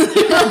envie.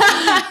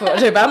 Bon,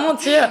 je vais pas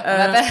mentir.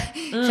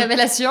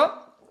 Révélation.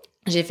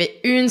 J'ai fait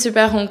une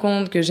super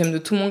rencontre que j'aime de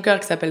tout mon cœur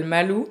qui s'appelle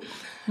Malou.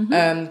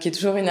 Qui est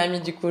toujours une amie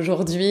du coup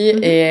aujourd'hui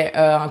et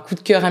un coup de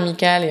cœur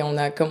amical et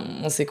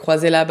on s'est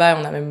croisés là-bas,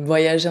 on a même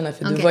voyagé, on a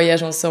fait 2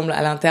 voyages ensemble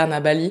à l'interne à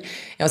Bali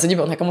et on s'est dit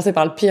on a commencé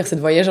par le pire, c'est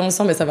de voyager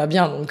ensemble et ça va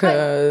bien donc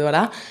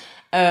voilà.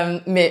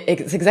 Mais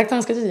c'est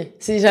exactement ce que tu dis.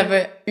 Si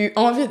j'avais eu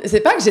envie,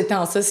 c'est pas que j'étais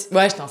insociable.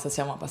 Ouais, j'étais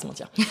insociable, on va pas se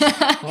mentir.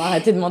 On va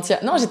arrêter de mentir.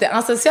 Non, j'étais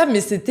insociable,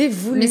 mais c'était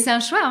voulu. Mais c'est un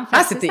choix, en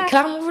fait. C'était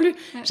clairement voulu.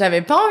 Ouais.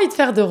 J'avais pas envie de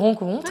faire de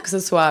rencontres, que ce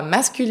soit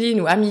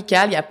masculine ou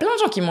amicale. Il y a plein de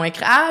gens qui m'ont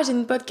écrit, j'ai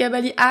une pote qui est à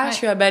Bali. Je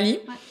suis à Bali.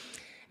 Ouais.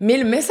 Mais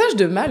le message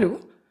de Malou,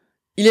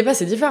 il est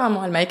passé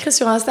différemment. Elle m'a écrit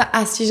sur Insta,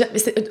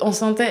 on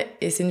sentait,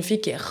 et c'est une fille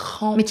qui est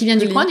remplie. Mais qui vient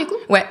du coin, du coup?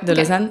 Ouais, de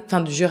Lausanne,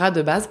 enfin, du Jura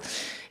de base.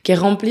 Qui est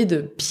remplie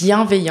de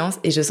bienveillance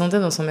et je sentais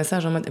dans son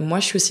message en mode moi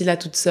je suis aussi là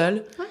toute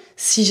seule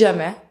si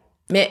jamais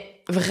mais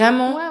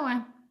vraiment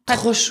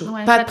trop chaud,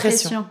 pas de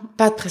pression.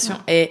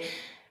 Et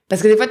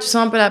parce que des fois tu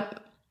sens un peu la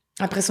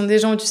pression des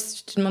gens où tu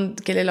te demandes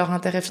quel est leur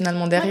intérêt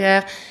finalement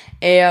derrière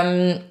et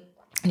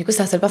du coup c'est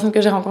la seule personne que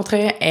j'ai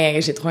rencontrée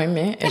et j'ai trop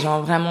aimé et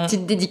genre vraiment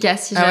petite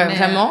dédicace si jamais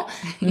vraiment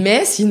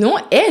mais sinon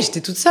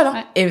j'étais toute seule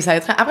et ça va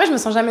être après je me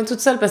sens jamais toute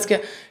seule parce que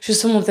je suis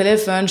sur mon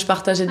téléphone, je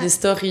partageais des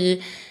stories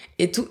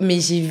et tout, mais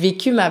j'ai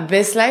vécu ma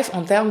best life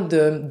en termes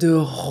de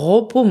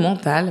repos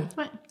mental.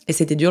 Et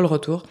c'était dur le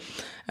retour.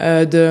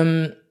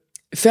 De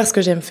faire ce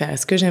que j'aime faire. Et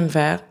ce que j'aime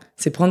faire,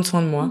 c'est prendre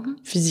soin de moi,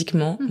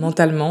 physiquement,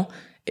 mentalement,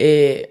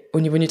 et au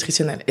niveau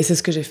nutritionnel. Et c'est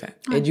ce que j'ai fait.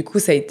 Et du coup,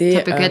 ça a été...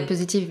 Ça peut que être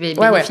positif et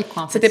bénéfique,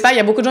 quoi, en fait. C'était pas... Il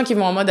y a beaucoup de gens qui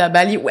vont en mode à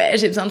Bali,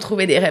 j'ai besoin de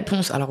trouver des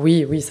réponses. Alors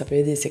oui, ça peut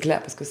aider, c'est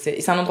clair, parce que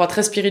c'est un endroit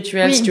très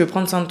spirituel. Si tu veux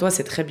prendre soin de toi,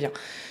 c'est très bien.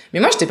 Mais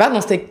moi, j'étais pas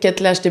dans cette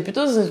quête-là. J'étais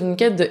plutôt dans une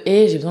quête de,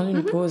 j'ai besoin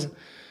d'une pause.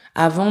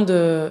 Avant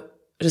de...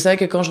 Je savais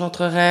que quand je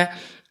rentrerais,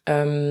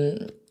 je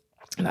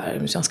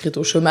me suis inscrite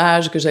au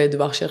chômage, que j'allais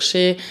devoir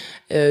chercher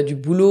du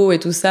boulot et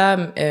tout ça.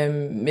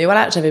 Mais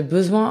voilà, j'avais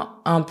besoin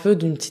un peu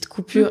d'une petite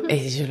coupure.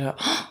 Et je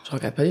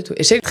regrette pas du tout.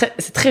 Et c'est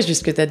très juste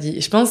ce que t'as dit.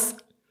 Je pense,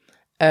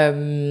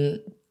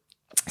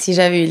 si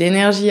j'avais eu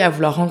l'énergie à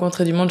vouloir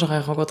rencontrer du monde, j'aurais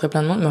rencontré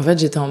plein de monde. Mais en fait,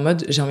 j'étais en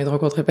mode, j'ai envie de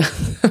rencontrer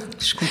personne.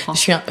 Je comprends.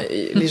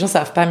 Les gens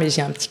savent pas, mais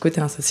j'ai un petit côté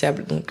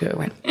insociable. Donc,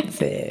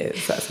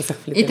 ça s'est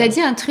reflété. Et t'as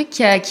dit un truc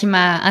qui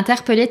m'a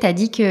interpellée. T'as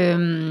dit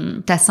que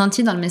t'as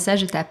senti dans le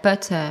message de ta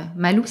pote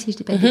Malou, si je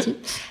dis pas de bêtises,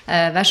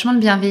 vachement de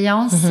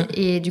bienveillance.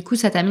 Et du coup,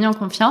 ça t'a mis en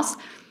confiance.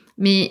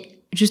 Mais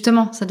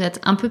justement, ça doit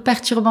être un peu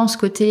perturbant, ce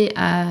côté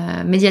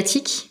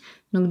médiatique.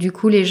 Donc, du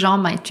coup, les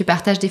gens, tu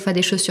partages des fois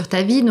des choses sur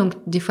ta vie. Donc,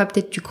 des fois,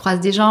 peut-être, tu croises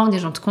des gens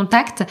te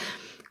contactent.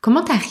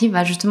 Comment t'arrives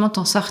à justement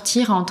t'en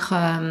sortir entre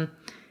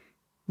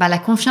la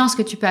confiance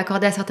que tu peux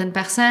accorder à certaines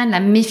personnes, la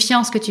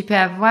méfiance que tu peux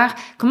avoir?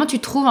 Comment tu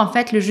trouves, en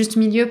fait, le juste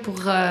milieu pour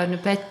ne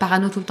pas être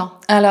parano tout le temps?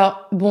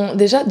 Alors,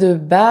 déjà, de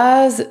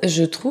base,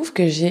 je trouve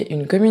que j'ai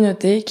une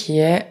communauté qui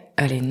est,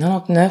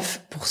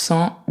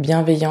 99%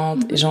 bienveillante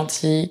et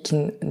gentille, qui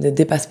ne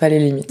dépasse pas les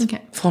limites. Okay.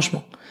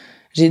 Franchement.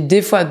 J'ai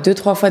des fois,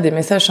 2-3 fois des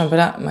messages, je suis un peu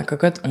là, ma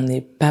cocotte, on n'est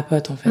pas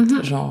potes, en fait.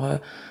 Genre,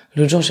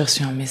 l'autre jour, j'ai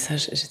reçu un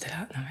message, j'étais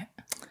là, non mais...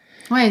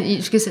 Ouais,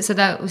 parce que ça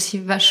doit aussi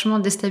vachement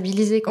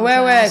déstabiliser quand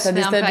ça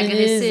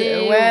déstabilise.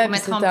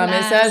 C'était un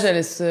message,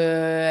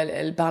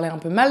 elle parlait un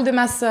peu mal de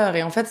ma sœur,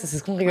 et en fait, c'est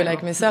ce qu'on rigole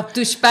avec mes sœurs.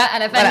 Touche pas à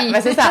la famille.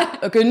 Voilà, c'est ça.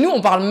 Que nous,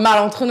 on parle mal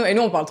entre nous, et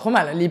nous, on parle trop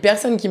mal. Les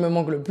personnes qui me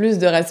manquent le plus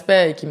de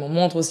respect, et qui m'en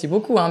montrent aussi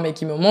beaucoup, mais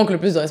qui me manquent le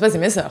plus de respect, c'est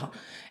mes sœurs.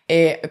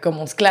 Et comme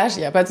on se clash,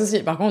 il y a pas de souci.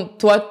 Par contre,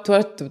 toi,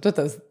 t'as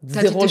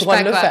zéro droit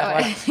de le faire.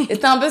 Ouais. Voilà. Et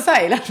c'était un peu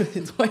ça. Et là, je me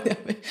suis trop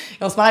énervée.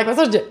 Et on se marrait comme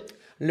ça, je dis,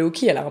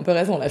 Loki, elle a un peu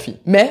raison, la fille.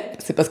 Mais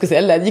c'est parce que c'est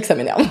elle l'a dit que ça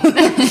m'énerve.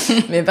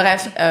 Mais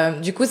bref,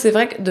 du coup, c'est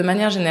vrai que de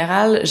manière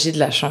générale, j'ai de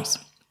la chance.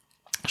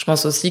 Je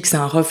pense aussi que c'est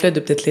un reflet de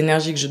peut-être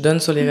l'énergie que je donne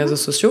sur les réseaux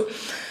sociaux.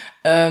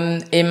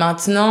 Et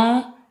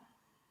maintenant,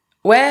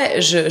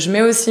 je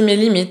mets aussi mes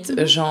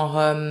limites.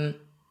 Genre,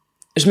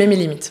 je mets mes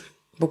limites.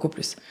 Beaucoup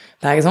plus.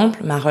 Par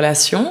exemple, ma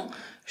relation,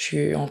 je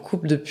suis en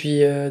couple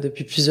depuis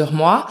plusieurs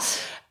mois.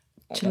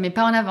 Tu le mets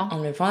pas en avant. On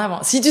le met pas en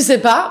avant. Si tu sais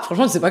pas,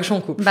 franchement, tu sais pas que je suis en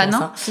couple.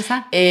 Non, c'est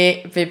ça.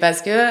 Et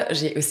parce que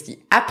j'ai aussi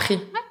appris.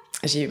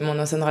 Mon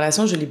ancienne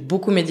relation, je l'ai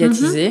beaucoup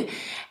médiatisée.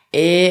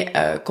 Et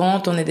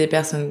quand on est des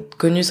personnes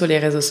connues sur les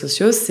réseaux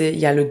sociaux, il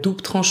y a le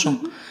double tranchant.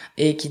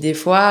 Et qui, des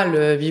fois,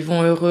 le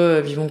vivons heureux,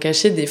 vivons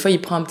cachés, des fois,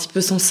 il prend un petit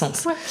peu son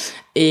sens.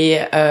 Et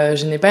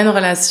je n'ai pas une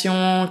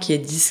relation qui est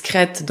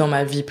discrète dans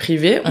ma vie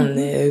privée.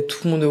 Tout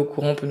le monde est au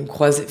courant, on peut nous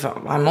croiser. Enfin,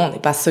 vraiment, on n'est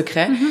pas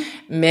secret.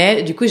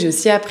 Mais du coup, j'ai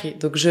aussi appris.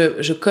 Donc,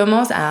 je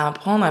commence à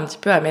apprendre un petit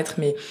peu à mettre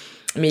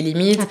mes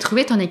limites. À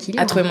trouver ton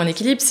équilibre. À trouver mon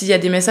équilibre. S'il y a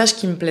des messages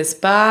qui me plaisent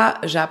pas,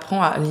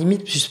 j'apprends à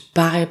limite juste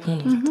pas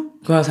répondre. En fait.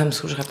 Quand ça me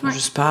saoule, je réponds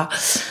juste pas.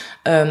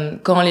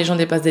 Quand les gens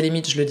dépassent des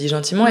limites, je le dis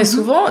gentiment. Et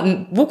souvent,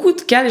 beaucoup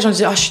de cas, les gens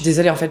disent je suis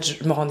désolée, en fait,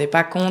 je me rendais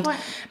pas compte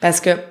parce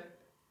que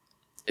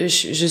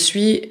je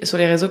suis sur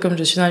les réseaux comme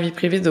je suis dans la vie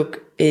privée,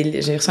 donc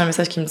et j'ai reçu un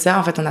message qui me dit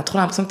en fait, on a trop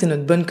l'impression que t'es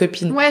notre bonne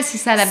copine. Ouais, c'est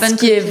ça, la bonne copine.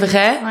 Ce qui est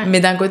vrai, mais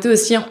d'un côté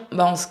aussi,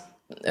 on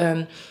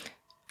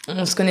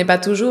se connaît pas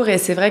toujours, et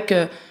c'est vrai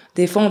que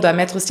des fois, on doit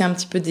mettre aussi un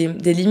petit peu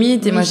des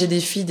limites. Et moi, j'ai des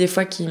filles, des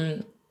fois, qui me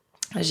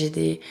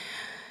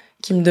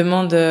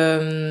demandent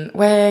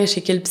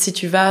chez quel psy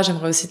tu vas,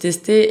 j'aimerais aussi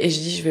tester, et je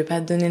dis je vais pas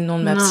te donner le nom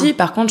de ma psy,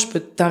 par contre je peux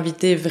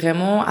t'inviter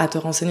vraiment à te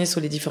renseigner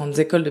sur les différentes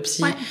écoles de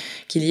psy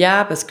qu'il y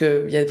a, parce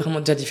que il y a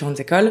vraiment déjà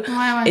différentes écoles,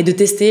 et de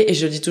tester. Et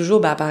je dis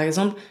toujours par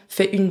exemple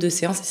fais 1-2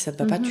 séances, et si ça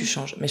te va pas tu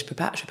changes, mais je vais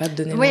pas te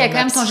donner le nom de ma psy. Il y a quand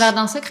même ton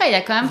jardin secret, il y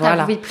a quand même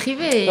ta vie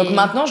privée. Donc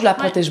maintenant je la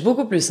protège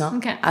beaucoup plus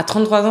À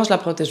 33 ans je la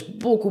protège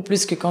beaucoup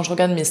plus que quand je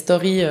regarde mes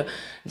stories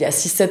il y a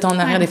 6-7 ans en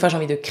arrière. Des fois j'ai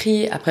envie de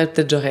crier, après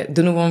peut-être j'aurai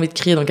de nouveau envie de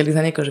crier dans quelques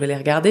années quand je vais les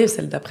regarder,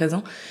 celle d'à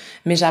présent.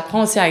 Mais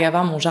j'apprends aussi à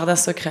avoir mon jardin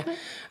secret.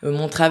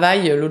 Mon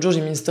travail, l'autre jour j'ai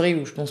mis une story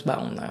où je pense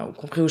on a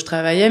compris où je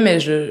travaillais, mais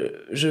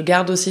je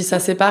garde aussi ça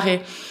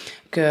séparé,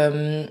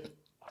 que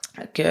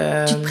tu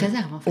te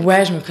préserves en fait.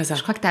 Ouais, je me préserve.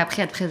 Je crois que t'as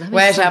appris à te préserver.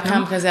 Ouais, j'ai appris à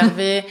me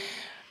préserver.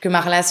 Que ma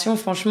relation,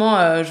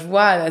 franchement, je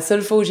vois la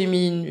seule fois où j'ai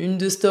mis une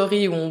de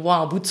story où on voit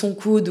un bout de son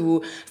coude,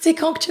 ou c'est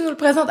quand que tu nous le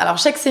présentes. Alors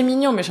je sais que c'est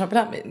mignon, mais je suis un peu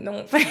là, mais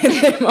non.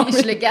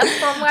 Je le garde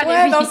pour moi.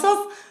 Ouais, dans le sens,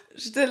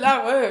 j'étais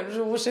là,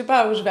 je sais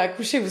pas où je vais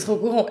accoucher, vous serez au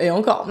courant, et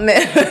encore.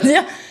 Mais je veux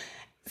dire,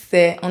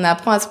 on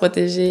apprend à se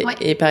protéger.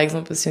 Et par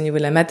exemple aussi au niveau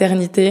de la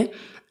maternité,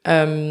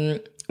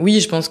 oui,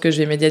 je pense que je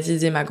vais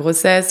médiatiser ma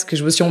grossesse, que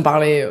je veux aussi en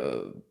parler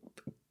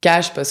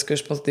cash, parce que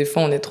je pense que des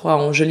fois on est trop à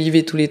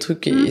enjoliver tous les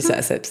trucs, et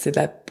ça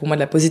c'est pour moi de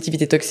la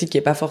positivité toxique qui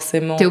est pas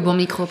forcément. T'es au bon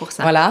micro pour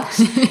ça. Voilà.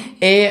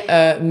 Et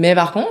mais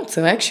par contre,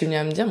 c'est vrai que je suis venue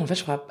à me dire, en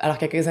fait, alors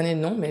qu'il y a quelques années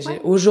non, mais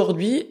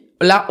aujourd'hui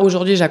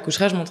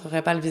j'accoucherai, je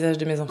montrerai pas le visage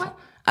de mes enfants.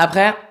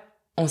 Après,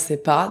 on sait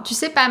pas. Tu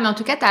sais pas, mais en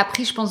tout cas, t'as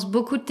appris, je pense,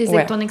 beaucoup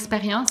de ton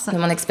expérience. De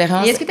mon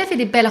expérience. Et est-ce que t'as fait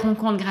des belles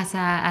rencontres grâce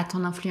à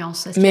ton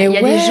influence? Est-ce qu'il y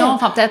a des gens,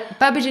 enfin, t'as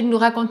pas obligé de nous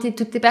raconter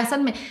toutes tes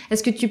personnes, mais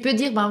est-ce que tu peux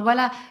dire,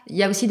 il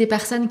y a aussi des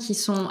personnes qui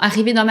sont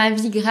arrivées dans ma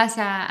vie grâce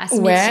à ce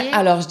métier?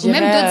 Alors je dirais.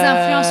 Ou même d'autres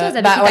influenceuses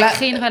avec qui t'as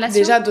créé une relation?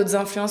 Déjà, d'autres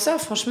influenceurs,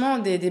 franchement,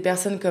 des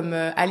personnes comme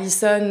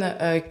Alison,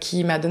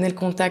 qui m'a donné le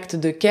contact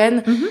de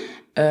Ken.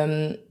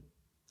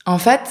 En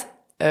fait,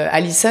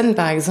 Alison,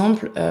 par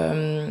exemple,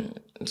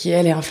 qui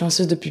elle est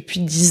influenceuse depuis plus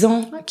de 10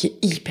 ans, qui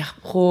est hyper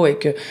pro, et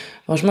que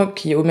franchement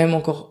qui même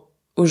encore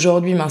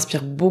aujourd'hui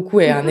m'inspire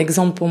beaucoup, et est un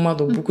exemple pour moi,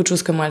 donc beaucoup de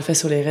choses comment elle fait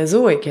sur les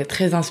réseaux, et qui est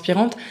très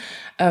inspirante,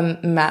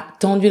 m'a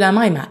tendu la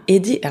main et m'a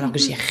aidée alors que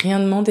j'ai rien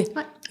demandé.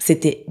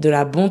 C'était de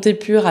la bonté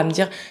pure à me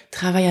dire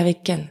travaille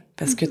avec Ken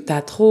parce que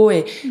t'as trop,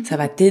 et ça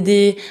va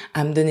t'aider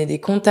à me donner des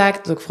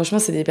contacts. Donc franchement,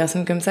 c'est des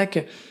personnes comme ça que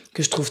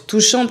je trouve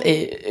touchantes,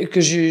 et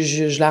que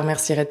je la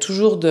remercierai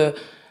toujours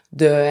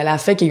elle a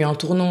fait qu'il y a eu un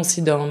tournant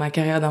aussi dans ma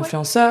carrière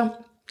d'influenceur.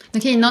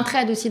 Donc il y a une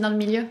entraide aussi dans le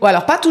milieu. Ouais,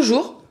 alors pas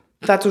toujours,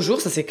 ça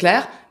c'est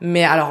clair,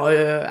 mais alors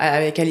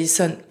avec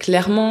Alison,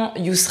 clairement,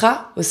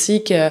 Yousra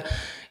aussi que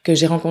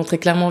j'ai rencontré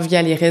clairement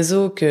via les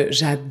réseaux, que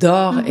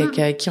j'adore, et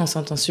avec qui on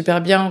s'entend super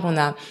bien,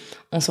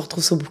 on se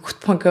retrouve sur beaucoup de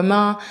points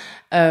communs.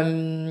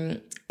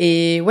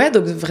 Et ouais,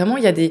 donc vraiment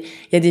il y a des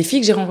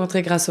filles que j'ai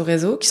rencontrées grâce au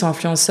réseau, qui sont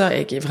influenceurs,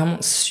 et qui est vraiment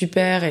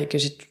super, et que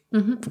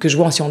je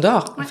vois aussi en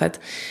dehors, en fait.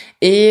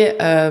 Et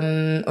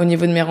au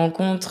niveau de mes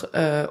rencontres,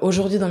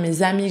 aujourd'hui dans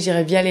mes amis que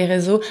j'irais via les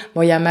réseaux,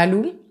 il y a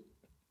Malou,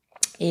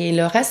 et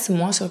le reste,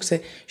 moi, je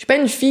suis pas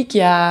une fille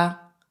qui a,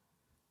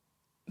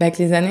 avec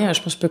les années,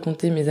 je pense que je peux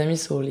compter mes amis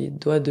sur les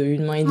doigts de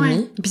une main et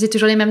demie. Et puis c'est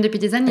toujours les mêmes depuis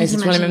des années. Et c'est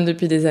toujours les mêmes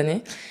depuis des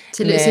années.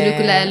 C'est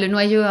le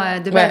noyau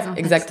de base. Ouais,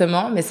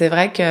 exactement. Mais c'est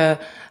vrai que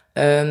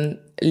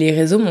les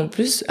réseaux m'ont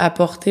plus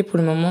apporté pour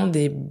le moment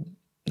des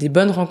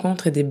bonnes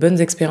rencontres et des bonnes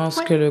expériences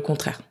que le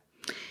contraire.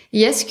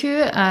 Et est-ce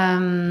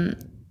que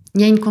il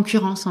y a une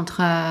concurrence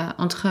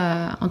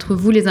entre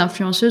vous les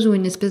influenceuses, ou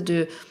une espèce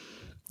de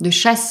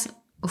chasse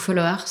aux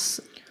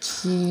followers,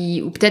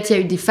 ou peut-être il y a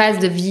eu des phases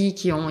de vie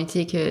qui ont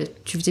été que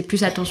tu faisais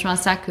plus attention à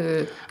ça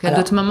que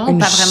d'autres moments, ou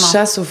pas vraiment? Une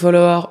chasse aux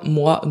followers,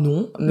 moi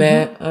non,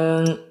 mais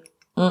pardon,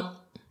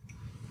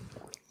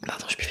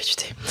 je buvais du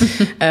thé.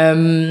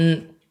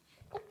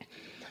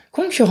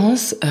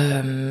 Concurrence,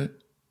 il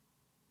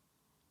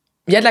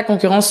y a de la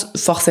concurrence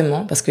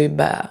forcément, parce que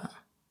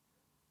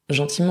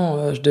gentiment,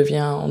 on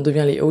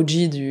devient les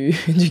OG du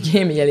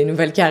game, et il y a les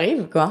nouvelles qui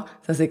arrivent, quoi.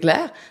 Ça, c'est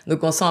clair.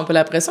 Donc, on sent un peu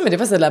la pression, mais des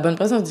fois, c'est de la bonne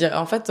pression de dire,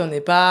 en fait,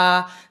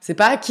 c'est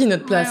pas acquis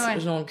notre place.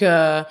 Donc,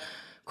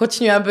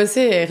 continue à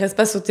bosser et reste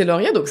pas sauter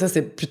laurier. Donc, ça,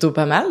 c'est plutôt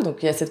pas mal.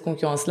 Donc, il y a cette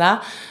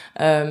concurrence-là.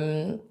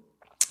 Donc,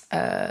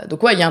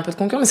 il y a un peu de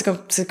concurrence, mais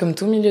c'est comme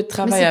tout milieu de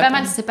travail. Mais c'est pas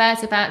mal,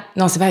 c'est pas...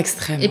 Non, c'est pas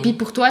extrême. Et puis,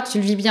 pour toi, tu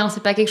le vis bien.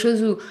 C'est pas quelque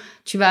chose où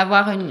tu vas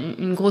avoir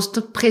une grosse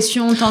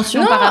pression,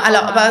 tension non, par rapport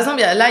alors, par exemple,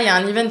 il y a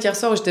un event hier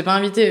soir où j'étais pas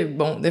invitée.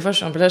 Bon, des fois, je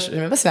suis un peu là, je sais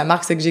même pas si la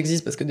marque sait que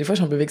j'existe, parce que des fois, je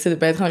suis un peu vexée de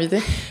pas être invitée.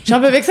 Je suis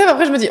un peu vexée, mais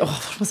après, je me dis, oh,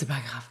 franchement, c'est pas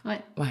grave.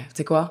 Ouais, tu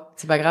sais quoi?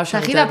 C'est pas grave, je suis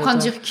T'arrives à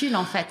prendre du recul,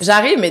 en fait.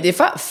 J'arrive, mais des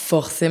fois,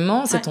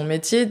 forcément, c'est ton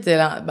métier, t'es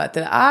là,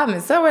 ah, mais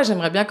ça, ouais,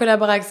 j'aimerais bien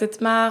collaborer avec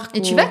cette marque.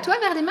 Et tu vas, toi,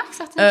 vers des marques,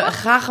 certaines fois?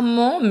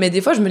 Rarement, mais des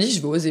fois, je me dis,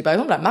 je vais oser. Par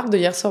exemple, la marque de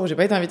hier soir où j'ai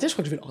pas été invitée, je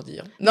crois que je vais leur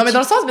dire. Non, mais dans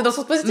le sens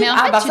positif. Mais en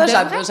fait,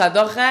 ça,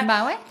 j'adorerais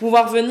ouais.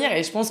 pouvoir venir,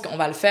 et je pense qu'on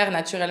va le faire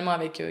naturellement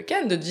avec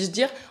Ken, de se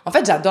dire, en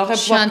fait, j'adorerais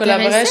pouvoir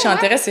collaborer, je suis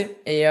intéressée.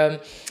 Et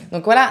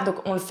donc voilà, donc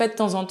on le fait de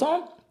temps en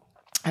temps.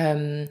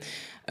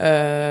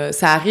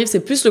 Ça arrive, c'est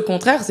plus le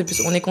contraire, c'est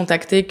plus on est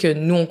contacté que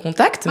nous on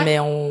contacte, mais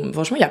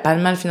franchement il y a pas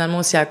de mal finalement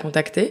aussi à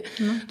contacter.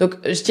 Donc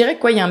je dirais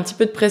quoi, il y a un petit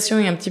peu de pression,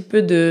 il y a un petit peu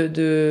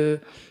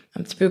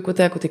un petit peu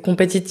côté à côté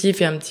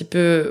compétitif et un petit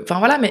peu, enfin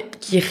voilà, mais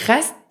qui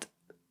reste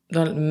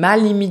dans ma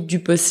limite du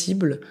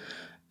possible.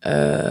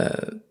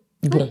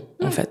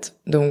 En fait.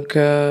 Donc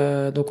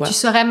voilà. Tu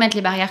saurais mettre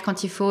les barrières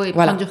quand il faut et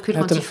prendre du recul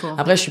quand il faut.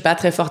 Après, je suis pas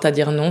très forte à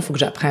dire non, faut que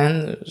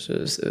j'apprenne.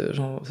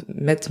 Genre,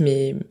 mettre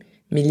mes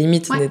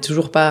limites n'est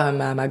toujours pas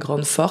ma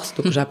grande force,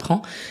 donc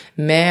j'apprends.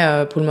 Mais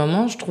pour le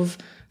moment, je trouve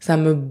ça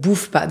me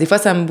bouffe pas. Des fois,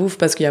 ça me bouffe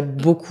parce qu'il y a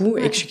beaucoup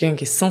et que je suis quelqu'un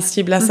qui est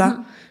sensible à ça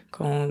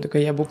quand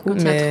il y a beaucoup,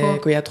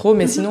 quand il y a trop.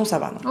 Mais sinon, ça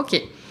va. Non.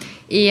 Ok.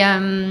 Et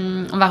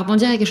on va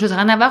rebondir avec quelque chose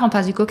rien à voir. On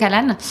passe du coq à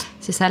l'âne.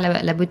 C'est ça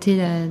la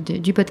beauté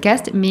du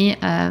podcast. Mais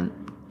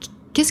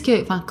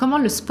comment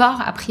le sport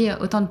a pris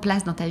autant de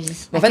place dans ta vie?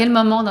 À quel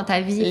moment dans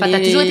ta vie? T'as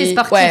toujours été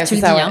sportive, tu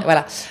le dis. Hein.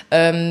 Voilà.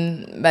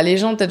 Les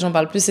gens, peut-être j'en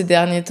parle plus ces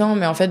derniers temps,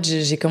 mais en fait,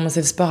 j'ai commencé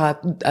le sport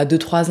à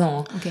 2-3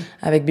 ans. Hein,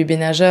 avec bébé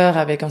nageur,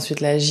 avec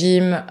ensuite la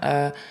gym.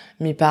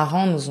 Mes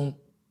parents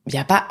il y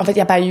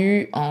a pas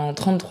eu en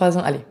 33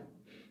 ans, allez,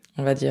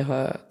 on va dire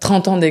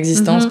 30 ans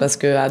d'existence, parce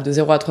que à de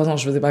 0 à 3 ans,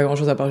 je faisais pas grand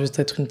chose à part juste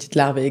être une petite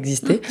larve et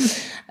exister.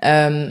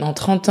 En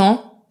 30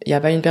 ans, il y a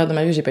pas eu une période de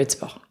ma vie où j'ai pas eu de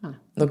sport.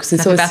 Donc c'est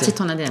ça fait aussi. Partie de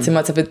ton ADN.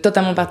 Ça fait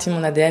totalement partie de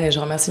mon ADN, et je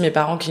remercie mes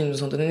parents qui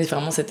nous ont donné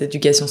vraiment cette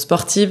éducation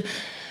sportive.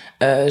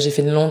 J'ai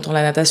fait longtemps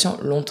la natation,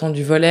 longtemps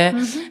du volley.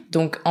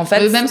 Donc en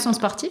fait, eux-mêmes sont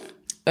sportifs?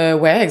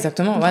 Ouais,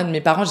 exactement. Ouais,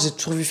 mes parents, j'ai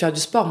toujours vu faire du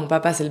sport. Mon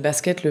papa, c'est le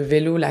basket, le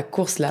vélo, la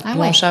course, la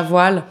planche à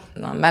voile.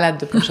 Un malade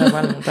de planche à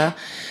voile, mon père.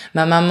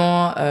 Ma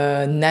maman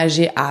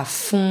nageait à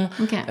fond,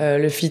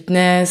 le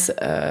fitness.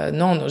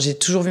 Non, j'ai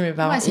toujours vu mes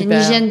parents. C'est une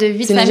hygiène de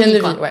vie de famille. C'est une hygiène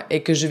de vie,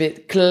 et que je vais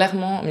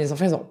clairement. Mes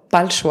enfants, ils ont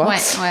pas le choix. Ouais.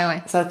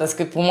 Ça, parce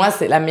que pour moi,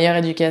 c'est la meilleure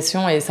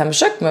éducation, et ça me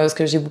choque, moi, parce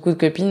que j'ai beaucoup de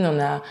copines.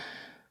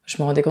 Je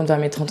me rendais compte à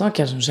mes 30 ans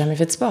qu'elles n'ont jamais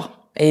fait de sport.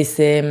 Et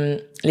c'est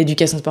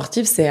l'éducation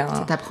sportive, ça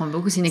t'apprend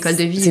beaucoup, c'est une école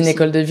de vie. C'est une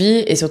école de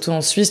vie, et surtout en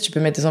Suisse, tu peux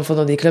mettre tes enfants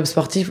dans des clubs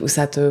sportifs où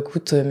ça te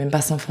coûte même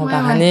pas 100 francs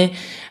par année.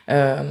 Il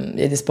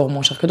y a des sports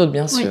moins chers que d'autres,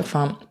 bien sûr.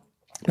 Enfin,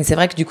 mais c'est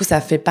vrai que du coup, ça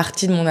fait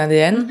partie de mon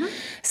ADN.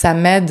 Ça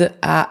m'aide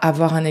à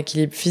avoir un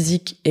équilibre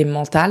physique et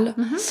mental.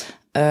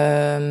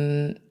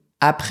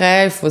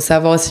 Après, il faut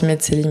savoir aussi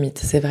mettre ses limites.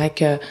 C'est vrai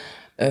que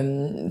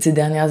ces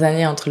dernières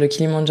années, entre le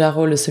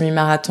Kilimandjaro, le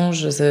semi-marathon,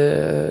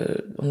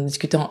 on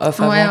discutait en off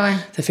avant.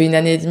 Ça fait 1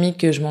 année et demie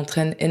que je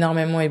m'entraîne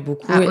énormément et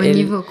beaucoup. À haut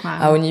niveau, quoi.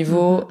 À haut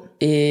niveau.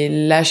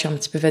 Et là, je suis un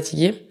petit peu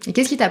fatiguée. Et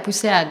qu'est-ce qui t'a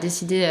poussé à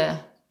décider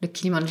le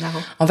Kilimandjaro?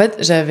 En fait,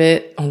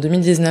 j'avais, en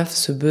 2019,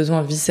 ce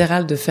besoin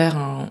viscéral de faire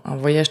un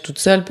voyage toute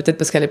seule. Peut-être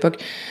parce qu'à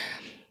l'époque,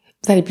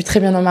 ça allait plus très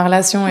bien dans ma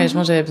relation, et je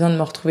pense que j'avais besoin de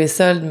me retrouver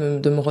seule,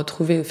 de me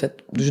retrouver, en fait,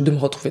 de me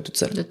retrouver toute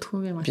seule. De te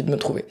trouver, puis de me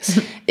trouver.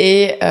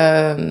 Et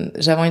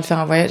j'avais envie de faire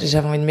un voyage,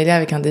 j'avais envie de m'aider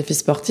avec un défi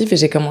sportif, et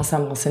j'ai commencé à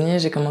me renseigner,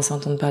 j'ai commencé à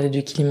entendre parler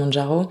du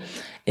Kilimandjaro,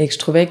 et que je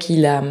trouvais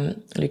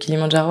le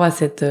Kilimandjaro a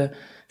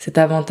cet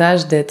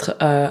avantage d'être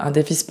un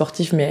défi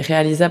sportif, mais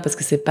réalisable, parce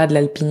que c'est pas de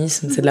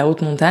l'alpinisme, c'est de la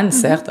haute montagne,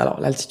 certes. Alors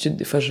l'altitude,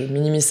 des fois je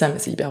minimise ça, mais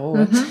c'est hyper haut.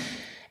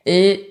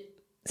 Et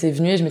c'est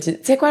venu, et je me dis, tu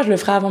sais quoi, je le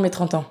ferai avant mes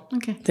 30 ans.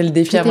 C'est le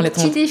défi avant les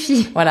 30 ans. Le petit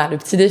défi. Voilà, le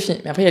petit défi.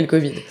 Mais après, il y a le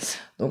Covid.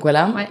 Donc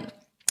voilà.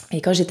 Et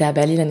quand j'étais à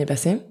Bali l'année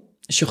passée,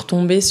 je suis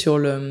retombée sur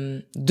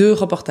 2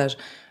 reportages.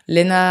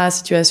 Lena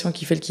Situation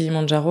qui fait le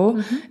Kilimandjaro,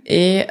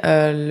 et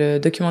le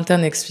documentaire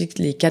Netflix,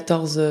 les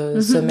 14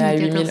 sommets à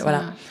 8000.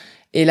 Voilà.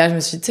 Et là, je me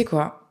suis dit, tu sais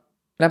quoi,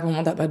 là, pour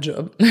moi, t'as pas de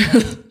job.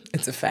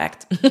 It's a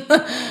fact.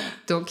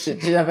 Donc,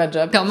 tu n'as pas de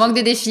job. T'es en manque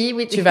de défis,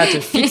 oui. Tu vas te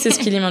fixer ce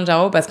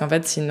Kilimandjaro, parce qu'en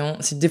fait, sinon,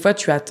 si des fois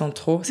tu attends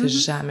trop, c'est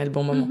jamais le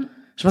bon moment.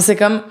 Je pense que c'est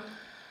comme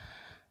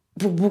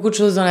pour beaucoup de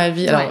choses dans la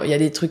vie. Alors, il y a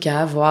des trucs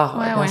à avoir,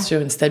 bien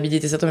sûr, une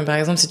stabilité, ça. Mais par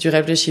exemple, si tu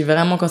réfléchis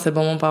vraiment quand c'est le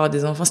bon moment pour avoir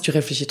des enfants, si tu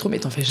réfléchis trop, mais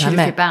t'en fais jamais. Tu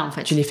les fais pas, en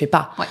fait. Tu les fais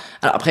pas.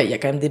 Alors après, il y a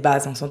quand même des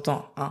bases, on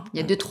s'entend. Hein. Il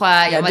y a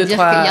 2-3, on va dire qu'il y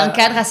a un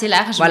cadre assez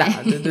large. Voilà,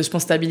 de je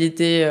pense,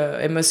 stabilité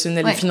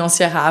émotionnelle et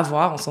financière à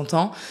avoir, on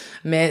s'entend.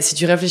 Mais si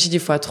tu réfléchis 10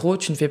 fois trop,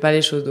 tu ne fais pas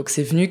les choses. Donc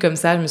c'est venu comme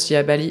ça, je me suis dit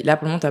à Bali, là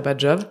pour le moment t'as pas de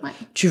job.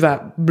 Tu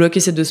vas bloquer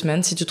ces 2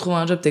 semaines. Si tu trouves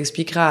un job,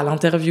 t'expliqueras à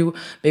l'interview,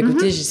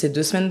 écoutez, j'ai ces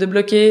 2 semaines de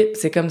bloquer,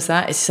 c'est comme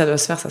ça, et si ça doit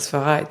se faire, ça se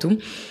fera et tout.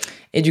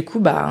 Et du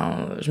coup,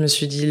 je me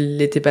suis dit,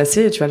 l'été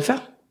passé, tu vas le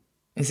faire.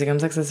 Et c'est comme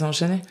ça que ça s'est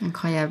enchaîné.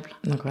 Incroyable.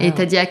 Donc, et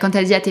quand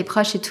t'as dit à tes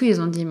proches et tout,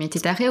 ils ont dit, mais t'es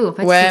taré ou en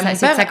fait,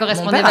 ça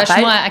correspondait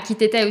vachement à qui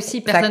t'étais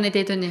aussi, personne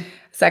n'était étonné.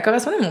 Ça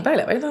correspondait, mon père, il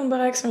a pas eu de bonne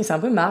réaction, il s'est un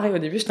peu marré au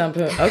début, j'étais un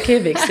peu,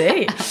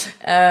 vexée.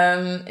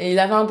 Et il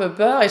avait un peu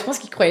peur, et je pense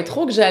qu'il croyait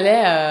trop que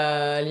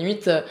j'allais,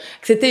 limite,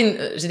 que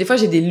c'était des fois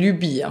j'ai des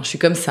lubies, hein, je suis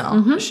comme ça,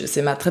 hein.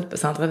 C'est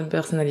un trait de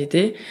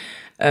personnalité.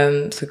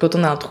 Parce que quand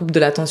on a un trouble de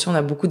l'attention, on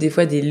a beaucoup des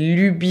fois des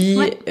lubies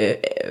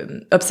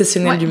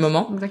obsessionnelles du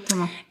moment.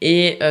 Exactement.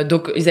 Et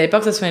donc ils avaient peur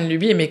que ça soit une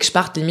lubie, mais que je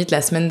parte limite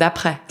la semaine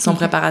d'après, sans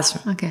préparation.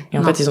 Et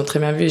en fait, ils ont très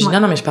bien vu. J'ai dit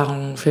non, mais je pars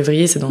en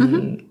février, c'était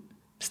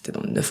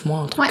dans 9 mois,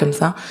 un truc comme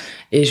ça,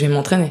 et je vais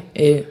m'entraîner.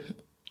 Et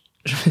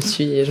je me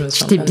suis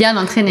tu t'es bien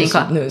entraînée,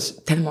 quoi.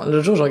 Tellement.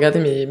 L'autre jour, je regardais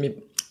mes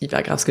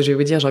hyper grave ce que je vais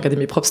vous dire, j'ai regardé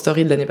mes propres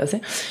stories de l'année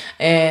passée,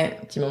 et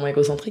petit moment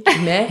égocentrique,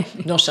 mais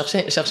non, je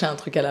cherchais un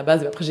truc à la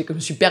base, mais après je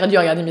me suis perdue à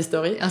regarder mes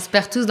stories. On se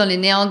perd tous dans les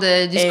néants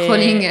du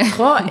scrolling.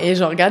 Et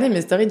je regardais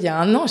mes stories d'il y a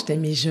un an,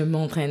 mais je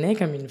m'entraînais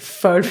comme une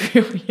folle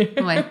furieuse.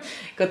 Ouais.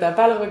 Quand t'as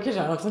pas le recul, j'ai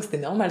l'impression que c'était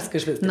normal ce que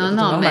je faisais.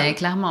 Non, mais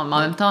clairement, mais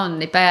en même temps, on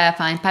n'est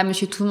pas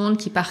monsieur tout le monde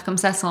qui part comme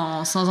ça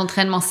sans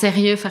entraînement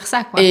sérieux faire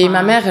ça, quoi. Et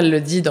ma mère, elle le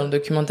dit dans le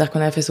documentaire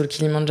qu'on a fait sur le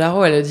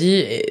Kilimandjaro, elle le dit,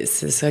 et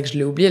c'est vrai que je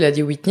l'ai oublié, elle a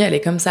dit Whitney, elle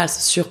est comme ça, elle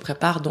se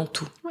surprépare dans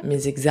tout.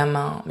 Mes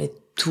examens, mes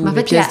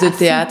pièces de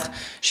théâtre.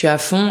 Je suis à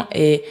fond,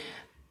 et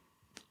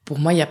pour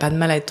moi, il n'y a pas de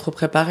mal à être trop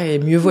préparé, et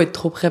mieux vaut être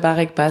trop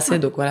préparé que pas assez.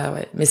 Donc voilà,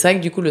 ouais. Mais c'est vrai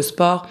que du coup, le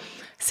sport,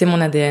 c'est mon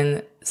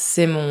ADN,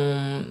 c'est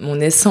mon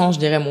essence, je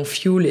dirais, mon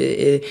fuel,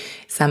 et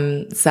ça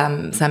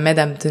m'aide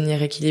à me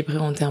tenir équilibré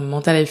en termes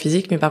mental et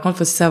physique. Mais par contre, il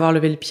faut aussi savoir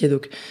lever le pied.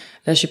 Donc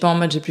là, je suis pas en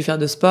mode j'ai pu faire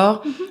de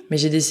sport, mais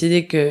j'ai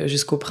décidé que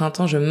jusqu'au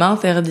printemps, je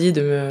m'interdis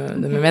de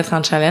me mettre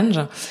un challenge.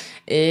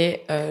 Et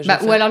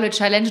ou alors le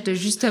challenge de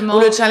justement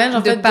le challenge, en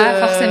de fait, pas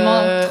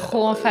forcément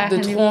trop en faire. De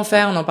trop en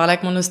faire. On en parlait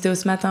avec mon ostéo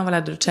ce matin, voilà,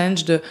 de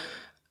challenge de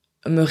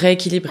me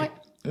rééquilibrer.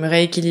 Me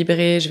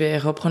rééquilibrer, je vais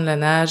reprendre la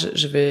nage,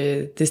 je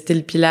vais tester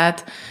le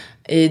pilate,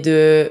 et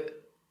de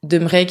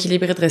me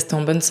rééquilibrer, de rester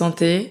en bonne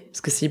santé,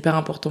 parce que c'est hyper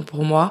important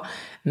pour moi,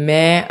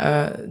 mais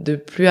de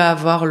plus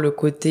avoir le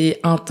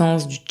côté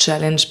intense du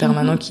challenge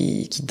permanent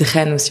qui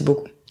draine aussi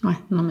beaucoup. Ouais,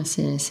 non, mais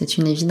c'est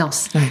une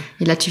évidence. Ouais.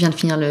 Et là, tu viens de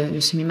finir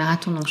le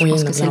semi-marathon, donc je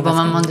pense que c'est le bon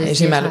moment de dire...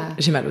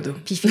 J'ai mal au dos.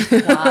 Puis il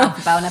fait froid,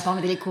 on n'a pas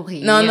envie d'aller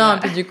courir. Non,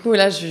 puis du coup,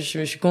 là,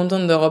 je suis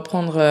contente de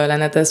reprendre la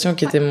natation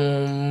qui était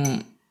mon...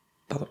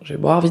 Pardon, je vais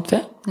boire vite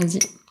fait. Vas-y.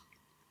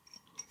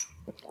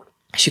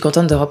 Je suis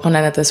contente de reprendre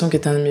la natation qui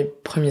était un de mes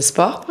premiers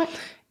sports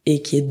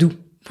et qui est doux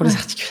pour les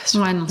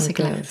articulations. Ouais, non, c'est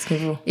clair.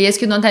 Et est-ce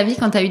que dans ta vie,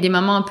 quand tu as eu des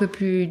moments un peu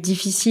plus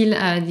difficiles,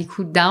 des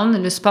coups de down,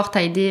 le sport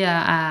t'a aidé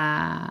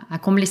à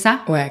combler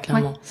ça? Ouais,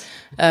 clairement.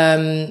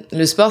 Ouais.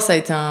 Le sport, ça a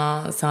été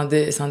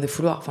c'est un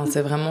défouloir. Enfin,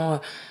 c'est vraiment,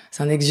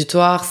 c'est un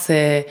exutoire.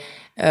 C'est,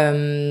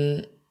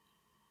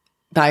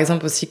 par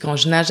exemple aussi, quand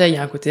je nageais, il y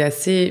a un côté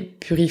assez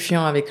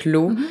purifiant avec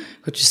l'eau.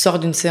 Quand tu sors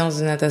d'une séance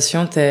de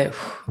natation, tes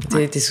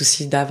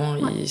soucis d'avant,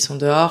 ils sont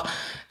dehors.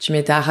 Tu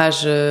mets ta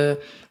rage.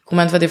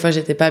 Combien de fois, des fois,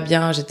 j'étais pas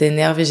bien, j'étais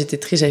énervée, j'étais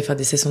triste, j'allais faire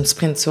des sessions de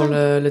sprint sur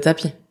le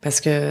tapis parce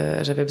que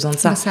j'avais besoin de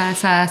ça.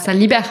 Ça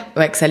libère.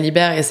 Ouais, que ça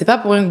libère. Et c'est pas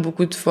pour rien que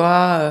beaucoup de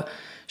fois,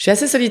 je suis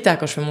assez solitaire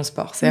quand je fais mon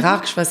sport. C'est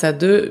rare que je fasse à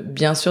deux.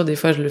 Bien sûr, des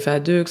fois, je le fais à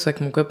deux, que ce soit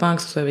avec mon copain,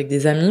 que ce soit avec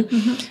des amis.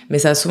 Mais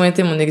ça a souvent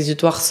été mon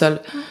exutoire seul.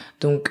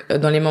 Donc,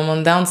 dans les moments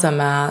de down, ça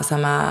m'a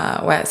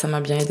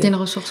bien aidé. C'était une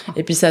ressource, quoi.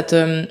 Et puis, ça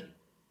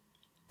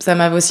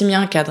m'avait aussi mis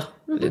un cadre.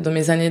 Dans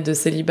mes années de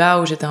célibat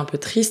où j'étais un peu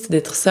triste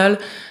d'être seule,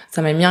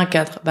 ça m'a mis un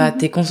cadre.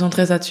 T'es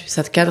concentré là-dessus.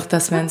 Ça te cadre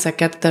ta semaine, ça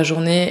cadre ta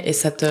journée, et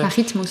ça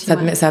rythme aussi.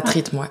 Ça te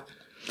rythme, ouais.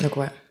 Donc,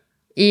 ouais.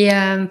 Et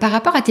par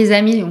rapport à tes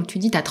amis, donc tu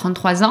dis t'as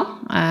 33 ans.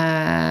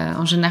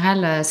 En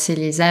général, c'est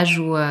les âges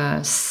où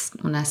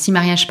on a 6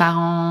 mariages par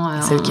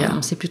an. C'est le cas.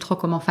 On sait plus trop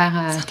comment faire,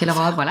 quelle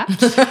robe, voilà.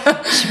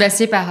 Je suis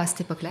passée par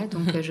cette époque-là,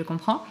 donc je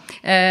comprends.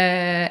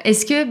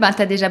 Est-ce que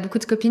t'as déjà beaucoup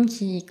de copines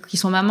qui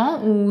sont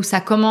mamans, ou ça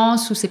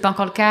commence, ou c'est pas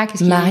encore le cas?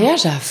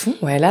 Mariage à fond,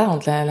 ouais, là,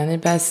 entre l'année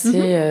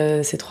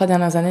passée, ces 3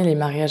 dernières années, les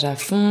mariages à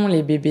fond,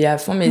 les bébés à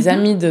fond. Mes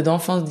amies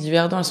d'enfance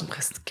d'Yverdon, elles sont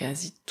presque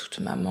quasi toutes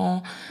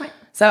mamans. Ouais.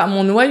 Ça,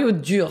 mon noyau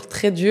dur,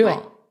 très dur. Ouais.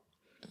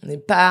 On n'est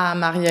pas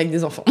mariés avec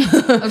des enfants.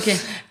 Ok.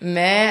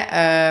 Mais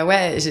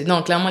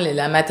non, clairement,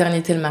 la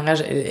maternité, le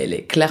mariage, elle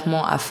est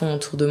clairement à fond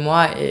autour de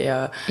moi. Et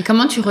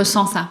comment tu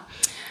ressens ça?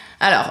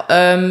 Alors,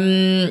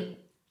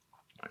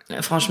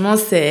 franchement,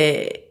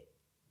 c'est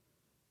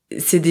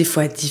des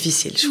fois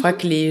difficile. Je crois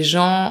que les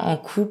gens en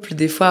couple,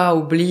 des fois,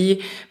 oublient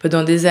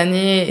pendant des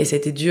années, et ça a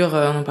été dur,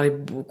 on en parlait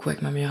beaucoup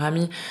avec ma meilleure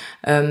amie,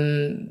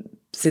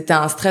 c'était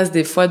un stress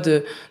des fois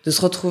de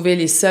se retrouver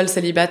les seuls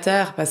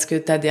célibataires, parce que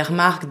t'as des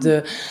remarques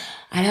de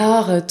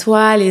alors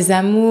toi les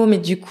amours, mais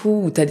du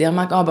coup, ou t'as des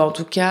remarques en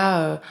tout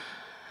cas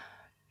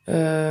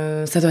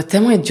ça doit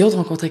tellement être dur de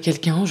rencontrer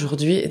quelqu'un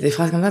aujourd'hui, et des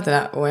phrases comme ça, t'es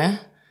là ouais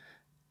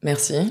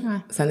merci,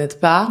 ça n'aide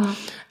pas.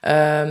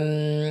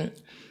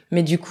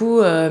 Mais du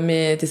coup,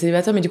 mais t'es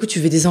célibataire, mais du coup, tu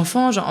veux des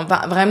enfants, genre,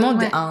 vraiment,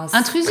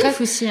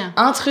 intrusif aussi.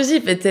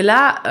 Intrusif. Et t'es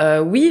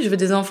là, oui, je veux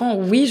des enfants,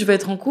 oui, je veux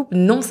être en couple.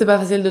 Non, c'est pas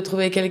facile de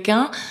trouver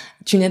quelqu'un.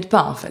 Tu n'aides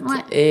pas, en fait.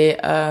 Ouais. Et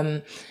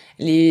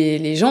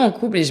les gens en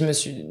couple, et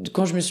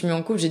quand je me suis mis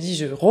en couple, j'ai dit,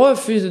 je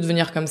refuse de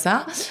devenir comme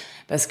ça.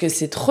 Parce que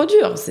c'est trop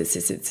dur.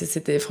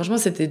 Franchement,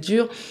 c'était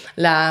dur.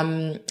 La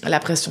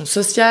pression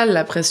sociale,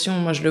 la pression,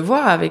 moi, je le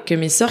vois avec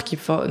mes sœurs qui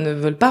ne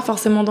veulent pas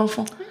forcément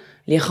d'enfants.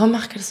 Les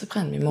remarques qu'elles se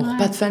prennent. Mais mon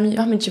repas de famille.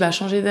 Oh, mais tu vas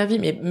changer d'avis.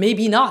 Mais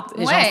maybe not.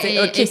 Et genre,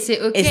 c'est OK. Et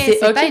c'est OK.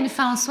 C'est pas une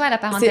fin en soi, la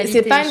parentalité.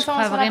 C'est pas une fin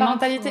en soi, la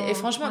parentalité. Et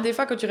franchement, des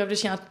fois, quand tu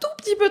réfléchis un tout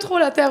petit peu trop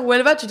la terre où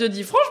elle va, tu te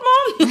dis,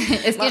 franchement.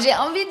 Est-ce que j'ai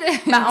envie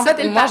de. En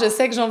fait, moi, je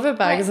sais que j'en veux,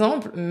 par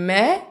exemple,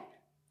 mais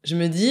je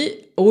me dis,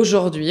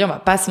 aujourd'hui, on va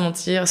pas se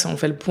mentir, si on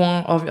fait le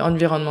point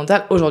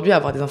environnemental, aujourd'hui,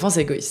 avoir des enfants,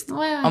 c'est égoïste.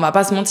 On va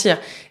pas se mentir.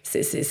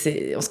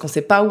 Parce qu'on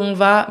sait pas où on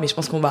va, mais je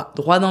pense qu'on va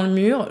droit dans le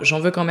mur.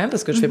 J'en veux quand même,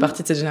 parce que je fais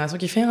partie de cette génération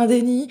qui fait un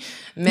déni.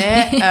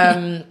 Mais,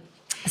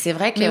 c'est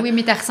vrai que... Mais oui,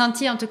 mais t'as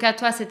ressenti, en tout cas,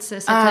 toi, cette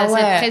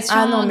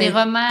pression, des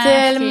remarques.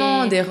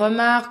 Tellement, des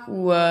remarques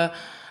où,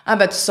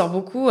 tu sors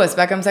beaucoup, c'est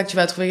pas comme ça que tu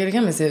vas trouver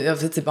quelqu'un, mais en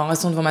fait, c'est pas en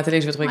restant devant ma télé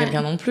que je vais trouver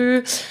quelqu'un non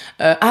plus.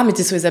 Mais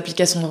t'es sur les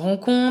applications de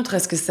rencontres,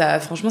 est-ce que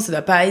franchement, ça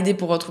doit pas aider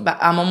pour retrouver,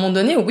 à un moment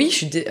donné,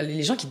 oui,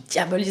 les gens qui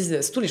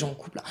diabolisent, surtout les gens en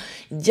couple, là,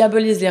 ils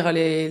diabolisent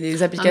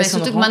les applications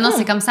de rencontres. Surtout que maintenant,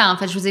 c'est comme ça, en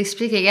fait, je vous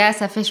explique, les gars,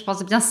 ça fait, je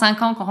pense, bien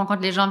 5 ans qu'on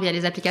rencontre les gens via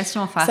les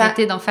applications, enfin,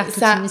 arrêtez d'en faire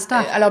toute une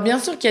histoire. Alors, bien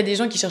sûr qu'il y a des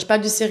gens qui cherchent pas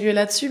du sérieux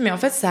là-dessus, mais en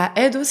fait, ça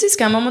aide aussi, parce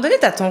qu'à un moment donné,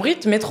 t'as ton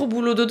rythme, métro,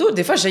 boulot, dodo,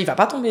 des fois, il va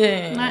pas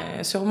tomber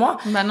sur moi.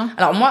 Bah non.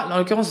 Alors moi, en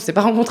l'occurrence, on s'est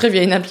pas rencontrés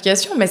via une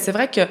application, mais c'est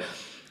vrai que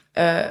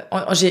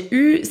j'ai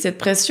eu cette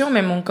pression,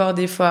 même encore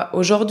des fois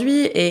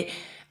aujourd'hui, et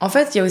en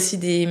fait, il y a aussi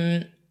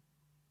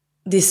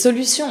des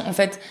solutions. En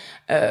fait,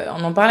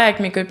 on en parlait avec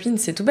mes copines,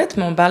 c'est tout bête,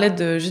 mais on parlait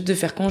juste de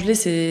faire congeler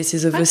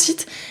ces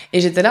ovocytes, et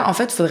j'étais là, en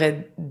fait,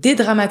 faudrait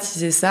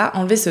dédramatiser ça,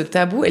 enlever ce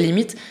tabou, et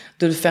limite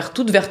de le faire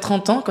tout vers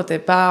 30 ans, quand t'es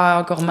pas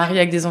encore mariée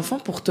avec des enfants,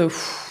 pour te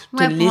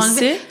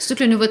laisser. Surtout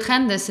que le nouveau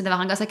trend, c'est d'avoir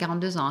un gosse à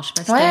 42 ans. Je sais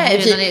pas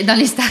si t'as vu dans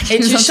les stars. Et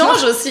tu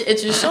changes aussi. Et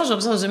tu changes.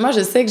 Moi,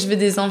 je sais que je veux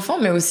des enfants,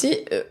 mais aussi,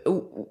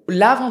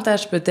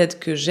 l'avantage peut-être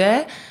que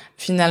j'ai,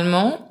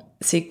 finalement,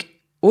 c'est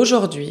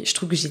qu'aujourd'hui, je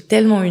trouve que j'ai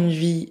tellement une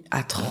vie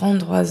à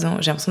 33 ans,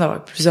 j'ai l'impression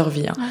d'avoir plusieurs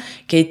vies,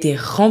 qui a été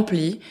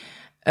remplie.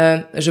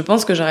 Je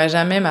pense que j'aurais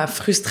jamais ma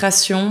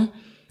frustration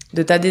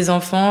de t'as des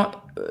enfants,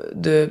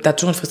 t'as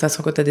toujours une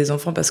frustration quand t'as des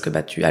enfants parce que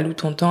tu alloues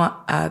ton temps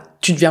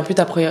tu deviens plus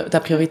ta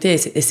priorité,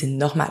 et c'est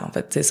normal, en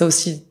fait. C'est ça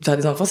aussi, faire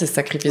des enfants, c'est ce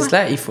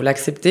sacrifice-là, et il faut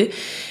l'accepter.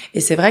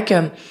 Et c'est vrai que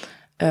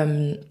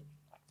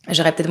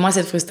j'aurais peut-être moins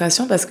cette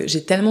frustration parce que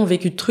j'ai tellement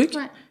vécu de trucs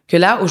que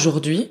là,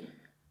 aujourd'hui,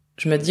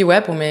 je me dis,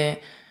 pour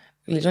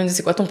les gens me disent,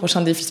 c'est quoi ton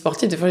prochain défi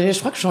sportif? Des fois, je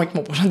crois que j'ai envie que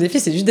mon prochain défi,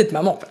 c'est juste d'être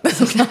maman, en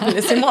fait. Donc,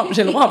 laissez-moi,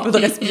 j'ai le droit un peu de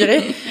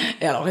respirer.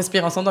 Et alors,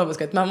 respirer en s'entendant, parce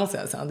qu'être maman,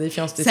 c'est un défi,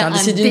 c'est un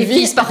défi d'une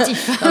vie.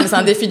 Sportif. Non, mais c'est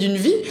un défi d'une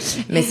vie.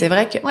 Mais c'est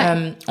vrai que,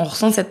 on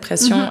ressent cette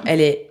pression,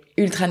 elle est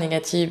ultra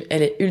négative,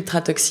 elle est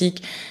ultra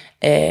toxique,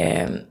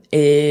 et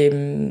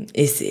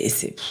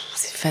c'est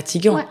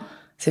fatigant.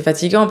 C'est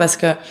fatigant parce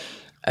que,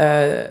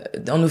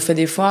 on nous fait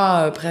des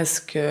fois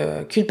presque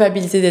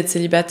culpabilité d'être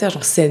célibataire,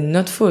 genre c'est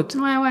notre faute.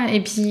 Et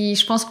puis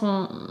je pense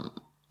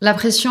la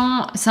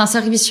pression, c'est un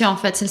cercle vicieux, en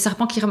fait, c'est le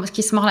serpent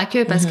qui se mord la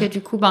queue, parce que du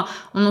coup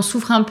on en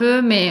souffre un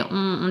peu, mais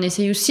on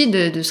essaye aussi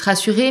de se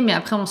rassurer, mais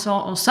après on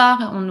sort,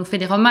 on nous fait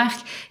des remarques,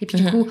 et puis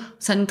du coup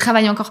ça nous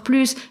travaille encore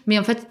plus, mais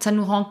en fait ça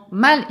nous rend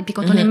mal, et puis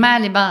quand on est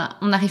mal,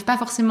 on n'arrive pas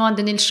forcément à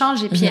donner le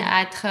change, et puis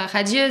à être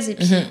radieuse, et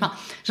puis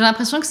j'ai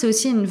l'impression que c'est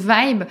aussi une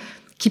vibe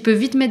qui peut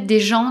vite mettre des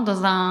gens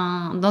dans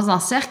un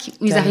cercle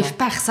où ils n'arrivent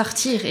pas à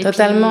ressortir. Et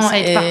totalement. Puis, ça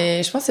aide pas.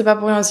 Et je pense que c'est pas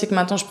pour rien aussi que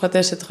maintenant je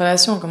protège cette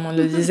relation, comme on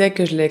le disait,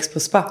 que je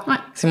l'expose pas.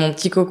 C'est mon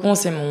petit cocon,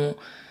 c'est mon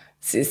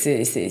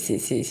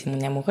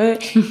amoureux.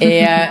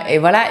 Et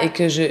voilà, et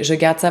que je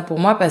garde ça pour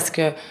moi parce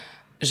que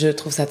je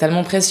trouve ça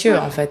tellement précieux,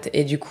 en fait.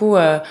 Et du coup,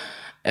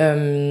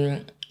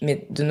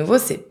 mais de nouveau,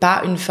 c'est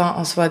pas une fin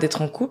en soi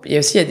d'être en couple. Il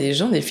y a des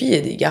gens, des filles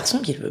et des garçons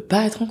qui ne veulent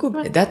pas être en couple.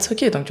 Et that's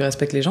ok, donc tu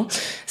respectes les gens.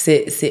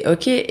 C'est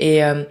ok.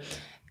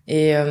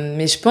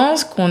 Mais je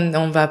pense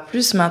qu'on va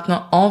plus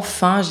maintenant,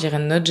 enfin, je dirais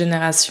notre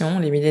génération,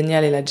 les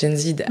millénials et la Gen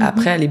Z,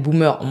 après les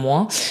boomers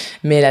moins,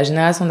 mais la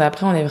génération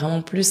d'après, on est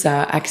vraiment plus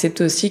à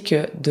accepter aussi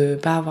que de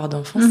pas avoir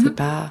d'enfants, c'est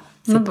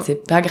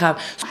pas grave.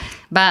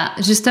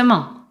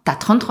 Justement, t'as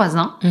 33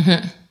 ans,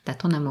 t'as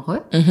ton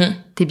amoureux,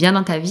 t'es bien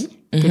dans ta vie,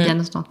 t'es bien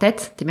dans ton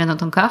tête, t'es bien dans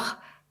ton corps,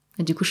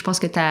 et du coup, je pense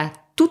que t'as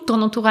tout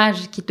ton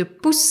entourage qui te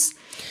pousse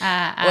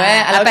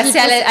à passer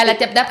à la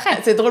tape d'après.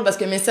 C'est drôle parce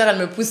que mes sœurs, elles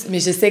me poussent, mais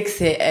je sais que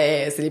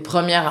c'est les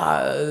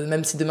premières,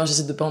 même si demain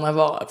j'essaie de pas en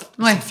avoir,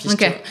 je m'en fiche.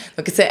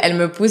 Donc elles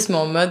me poussent, mais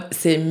en mode,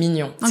 c'est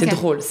mignon, c'est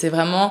drôle, c'est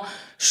vraiment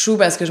chou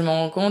parce que je me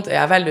rends compte, et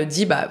Ava, elle le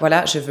dit,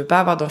 voilà, je veux pas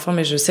avoir d'enfant,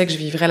 mais je sais que je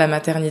vivrai la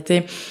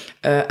maternité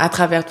à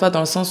travers toi, dans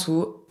le sens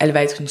où elle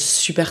va être une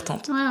super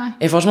tante.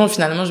 Et franchement,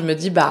 finalement, je me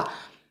dis,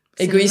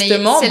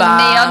 égoïstement, c'est le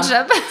meilleur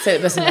job. C'est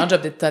le meilleur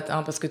job d'être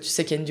tante, parce que tu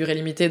sais qu'il y a une durée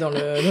limitée dans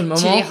le moment.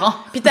 Tu les rends.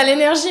 Puis t'as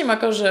l'énergie. Moi,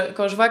 quand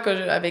je vois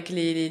avec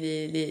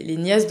les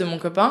nièces de mon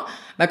copain,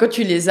 quand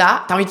tu les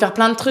as, t'as envie de faire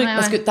plein de trucs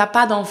parce que t'as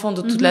pas d'enfants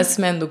de toute la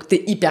semaine, donc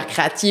t'es hyper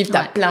créative,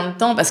 t'as plein de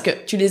temps parce que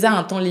tu les as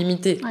un temps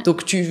limité,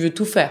 donc tu veux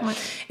tout faire.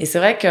 Et c'est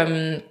vrai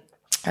que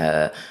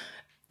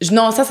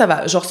Non, ça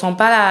va. Je ressens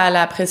pas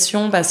la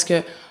pression parce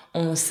que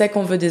on sait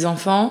qu'on veut des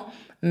enfants,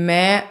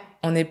 mais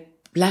on est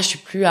là, je suis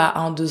plus à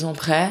 1-2 ans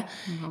près.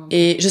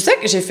 Et je sais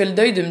que j'ai fait le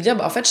deuil de me dire,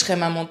 en fait, je serai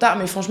maman tard,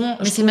 mais franchement...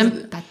 Mais c'est même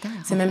pas tard.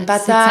 C'est même pas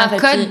tard. C'est un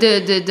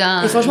code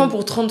d'un... Et franchement,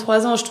 pour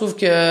 33 ans, je trouve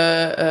que...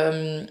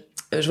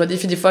 je vois des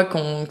filles, des fois, qui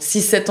ont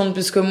 6-7 ans de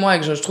plus que moi,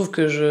 et que je trouve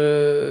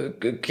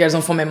qu'elles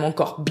en font même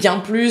encore bien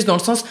plus, dans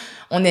le sens,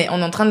 on est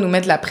en train de nous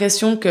mettre la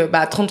pression que,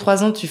 à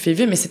 33 ans, tu fais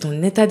vieux, mais c'est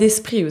ton état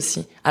d'esprit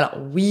aussi. Alors,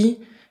 oui...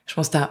 Je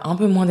pense que t'as un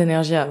peu moins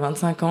d'énergie à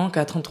 25 ans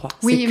qu'à 33.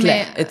 Oui, c'est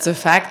clair. It's a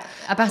fact.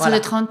 À partir de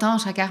 30 ans,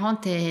 jusqu'à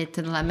 40,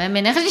 t'es dans la même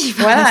énergie.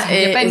 Voilà. Il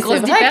n'y a pas une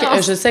grosse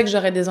différence. Je sais que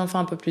j'aurai des enfants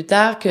un peu plus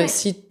tard, que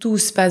si tout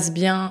se passe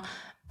bien,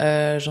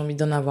 j'ai envie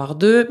d'en avoir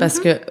 2. Parce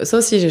que, ça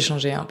aussi, j'ai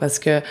changé, parce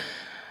que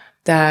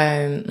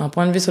t'as un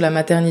point de vue sur la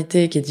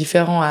maternité qui est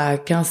différent à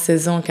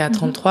 15-16 ans qu'à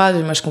 33.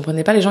 Moi, je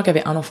comprenais pas les gens qui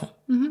avaient un enfant.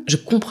 Je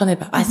comprenais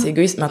pas. Ah, c'est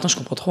égoïste. Maintenant, je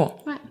comprends trop.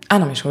 Ouais. Ah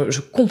non, mais je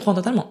comprends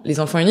totalement.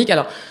 Les enfants uniques,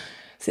 alors...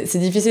 C'est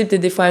difficile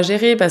peut-être des fois à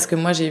gérer parce que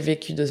moi j'ai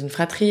vécu dans une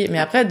fratrie, mais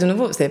après de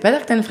nouveau ça veut pas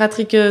dire que t'as une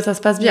fratrie que ça se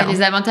passe bien. Il y a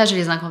les avantages et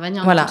les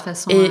inconvénients de toute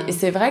façon. Et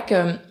c'est vrai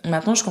que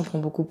maintenant je comprends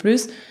beaucoup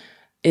plus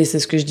et c'est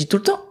ce que je dis tout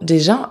le temps.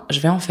 Déjà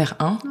je vais en faire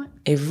un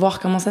et voir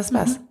comment ça se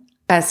passe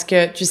parce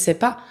que tu sais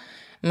pas.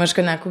 Moi je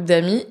connais un couple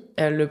d'amis,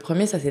 le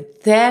premier ça s'est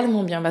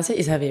tellement bien passé,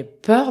 ils avaient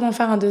peur d'en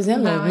faire un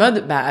deuxième en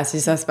mode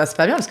si ça se passe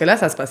pas bien parce que là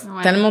ça se passe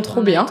tellement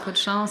trop bien. Trop de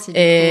chance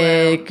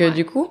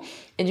du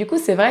coup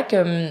c'est vrai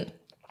que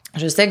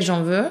je sais que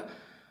j'en veux.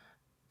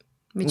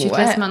 Mais tu te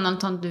laisses maintenant le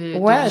temps de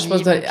je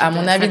pense à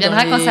mon avis ça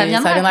viendra quand ça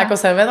viendra. Ça viendra quand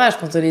ça viendra. Je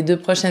pense dans les 2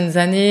 prochaines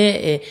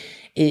années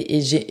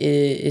et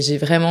j'ai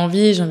vraiment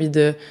envie. J'ai envie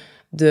de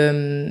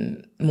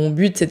mon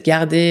but c'est de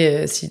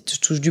garder si je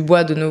touche du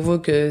bois de nouveau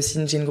que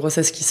si j'ai une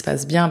grossesse qui se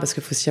passe bien parce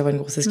qu'il faut aussi avoir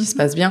une grossesse qui se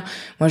passe bien.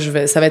 Moi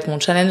ça va être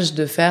mon challenge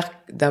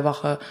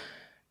d'avoir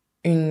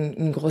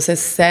une grossesse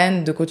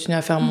saine, de continuer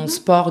à faire mon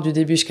sport du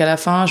début jusqu'à la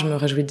fin. Je me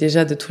réjouis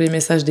déjà de tous les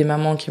messages des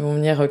mamans qui vont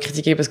venir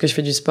critiquer parce que je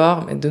fais du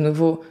sport. Mais de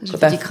nouveau... Je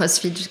fais du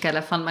crossfit jusqu'à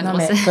la fin de ma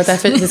grossesse. Mais quand t'as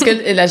fait... C'est ce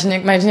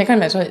que ma gynécologue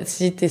m'a dit,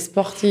 si t'es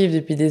sportive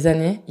depuis des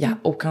années, il y a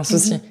aucun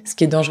souci. Ce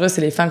qui est dangereux,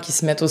 c'est les femmes qui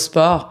se mettent au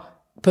sport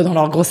pendant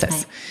leur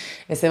grossesse.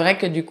 Mais c'est vrai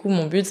que du coup,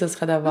 mon but, ce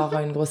serait d'avoir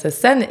une grossesse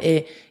saine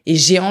et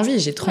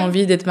j'ai trop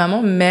envie d'être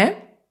maman, mais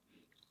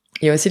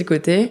il y a aussi le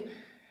côté...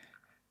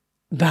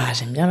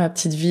 j'aime bien ma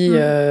petite vie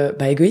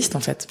égoïste en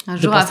fait. Un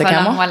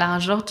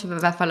jour tu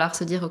va falloir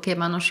se dire OK,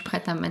 maintenant je suis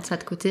prête à mettre ça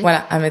de côté.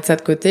 Voilà, à mettre ça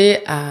de côté,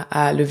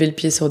 à lever le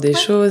pied sur des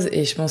choses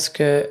et je pense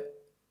que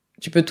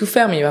tu peux tout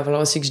faire mais il va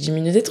falloir aussi que je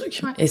diminue des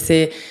trucs. Et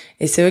c'est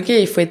OK,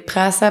 il faut être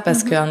prêt à ça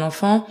parce qu'un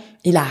enfant,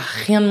 il a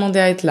rien demandé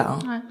à être là.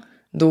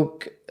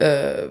 Donc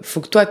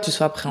faut que toi tu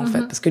sois prêt en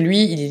fait parce que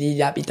lui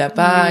il a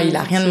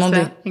rien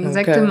demandé. Ça.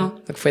 Exactement.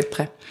 Donc faut être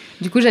prêt.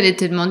 Du coup, j'allais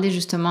te demander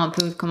justement un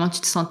peu comment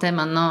tu te sentais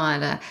maintenant à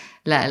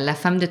la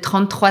femme de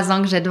 33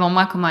 ans que j'ai devant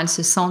moi, comment elle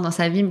se sent dans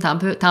sa vie.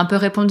 T'as un peu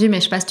répondu, mais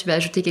je sais pas si tu veux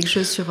ajouter quelque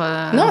chose sur...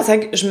 Non, c'est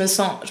vrai que je me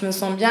sens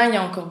bien. Il y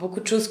a encore beaucoup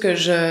de choses que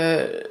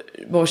je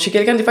suis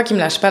quelqu'un des fois qui me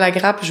lâche pas la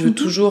grappe. Je veux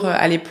toujours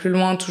aller plus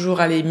loin,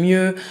 toujours aller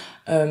mieux.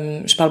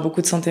 Je parle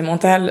beaucoup de santé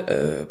mentale.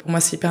 Pour moi,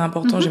 c'est hyper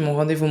important. J'ai mon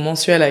rendez-vous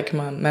mensuel avec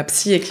ma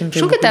psy et qui me fait.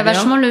 Je trouve que t'as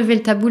vachement levé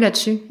le tabou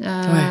là-dessus.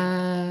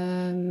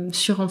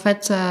 Sur en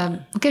fait,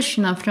 ok, je suis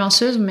une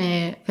influenceuse,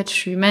 mais en fait, je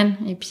suis humaine.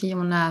 Et puis,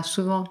 on a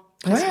souvent...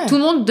 Tout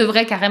le monde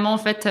devrait carrément en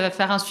fait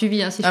faire un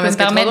suivi, si je peux me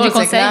permettre du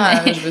conseil.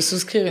 Là, je veux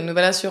souscrire une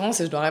nouvelle assurance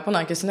et je dois répondre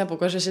à un questionnaire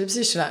pourquoi je suis chez le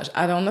psy. Je suis là,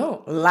 I don't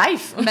know,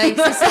 life.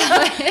 C'est ça.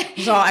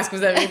 Genre, est-ce que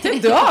vous avez été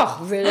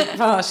dehors?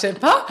 Enfin, je sais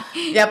pas.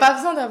 Il y a pas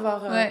besoin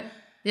d'avoir.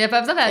 Il y a pas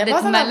besoin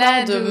d'être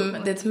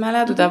malade. D'être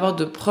malade ou d'avoir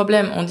de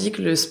problèmes. On dit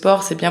que le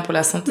sport c'est bien pour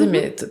la santé,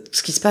 mais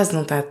ce qui se passe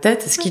dans ta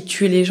tête, c'est ce qui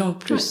tue les gens le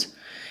plus.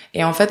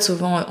 Et en fait,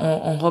 souvent,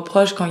 on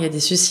reproche quand il y a des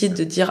suicides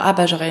de dire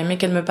j'aurais aimé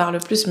qu'elle me parle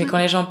plus, mais quand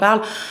les gens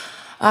parlent.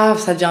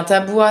 Ça devient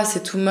tabou,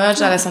 c'est too much,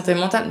 la santé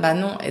mentale.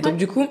 Non. Et donc,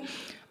 du coup,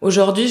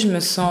 aujourd'hui, je me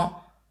sens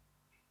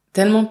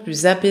tellement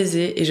plus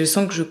apaisée et je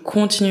sens que je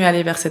continue à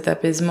aller vers cet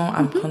apaisement,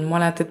 à me prendre moins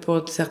la tête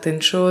pour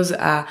certaines choses,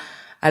 à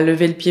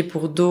lever le pied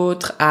pour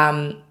d'autres, à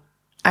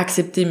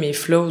accepter mes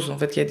flows. En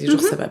fait, il y a des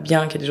jours ça va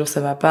bien, qu'il y a des jours ça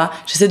va pas.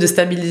 J'essaie de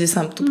stabiliser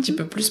ça un tout petit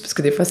peu plus parce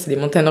que des fois, c'est des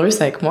montagnes russes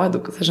avec moi.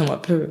 Donc, ça, j'aimerais un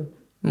peu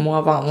moins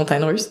avoir une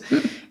montagne russe.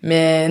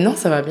 Mais non,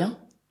 ça va bien.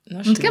 Non,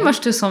 en tout cas, moi,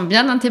 je te sens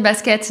bien dans tes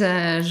baskets.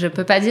 Je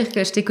peux pas dire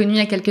que je t'ai connue il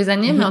y a quelques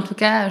années, mais en tout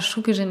cas, je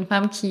trouve que j'ai une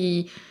femme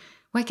qui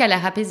a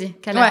l'air apaisée,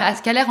 qui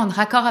a l'air en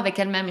raccord avec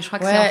elle-même. Et je crois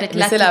que c'est en fait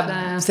là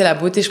c'est la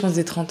beauté, je pense,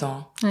 des 30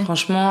 ans.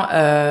 Franchement,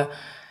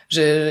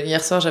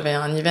 hier soir, j'avais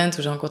un event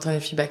où j'ai rencontré une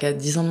fille qui a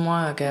 10 ans de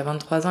moi, qui a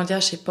 23 ans. Elle dit, je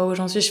sais pas où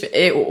j'en suis. Je fais,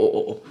 Et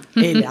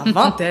il est à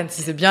vingtaine.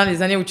 Si c'est bien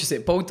les années où tu sais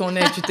pas où t'en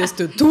es, tu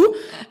testes tout.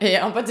 Et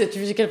en fait, tu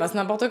veux qu'elle fasse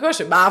n'importe quoi. Je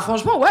fais,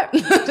 franchement, ouais.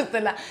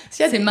 Là.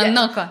 C'est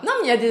maintenant, quoi. Non,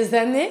 mais il y a des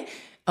années,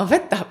 en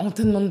fait, on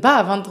te demande pas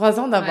à 23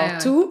 ans d'avoir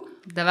tout.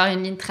 D'avoir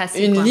une ligne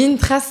tracée. Ligne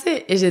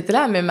tracée. Et j'étais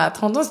là, même à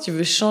 30 ans, si tu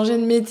veux changer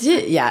de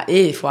métier,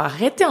 il faut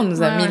arrêter. On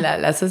nous a mis,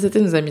 la société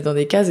nous a mis dans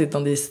des cases et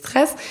dans des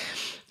stress.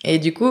 Et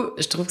du coup,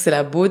 je trouve que c'est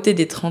la beauté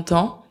des 30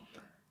 ans.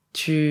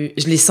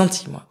 Je l'ai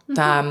senti, moi.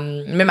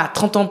 Même à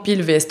 30 ans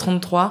pile, VS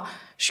 33,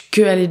 je suis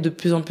que allée de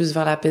plus en plus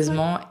vers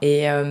l'apaisement.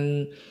 Et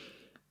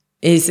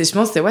je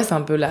pense que c'est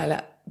un peu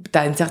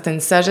t'as une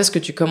certaine sagesse que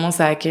tu commences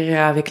à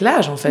acquérir avec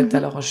l'âge, en fait.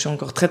 Alors, je suis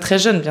encore très, très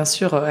jeune, bien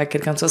sûr, à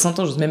quelqu'un de 60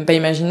 ans, j'ose même pas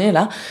imaginer,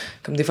 là.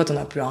 Comme des fois, t'en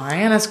as plus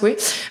rien à secouer.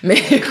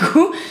 Mais du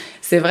coup,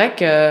 c'est vrai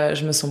que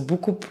je me sens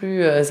beaucoup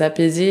plus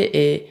apaisée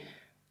et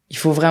il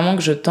faut vraiment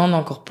que je tende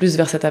encore plus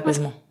vers cet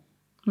apaisement.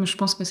 Je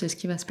pense que c'est ce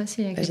qui va se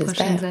passer avec les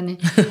prochaines années.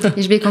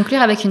 Et je vais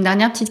conclure avec une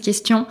dernière petite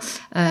question.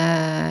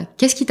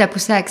 Qu'est-ce qui t'a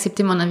poussé à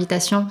accepter mon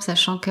invitation,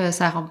 sachant que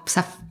ça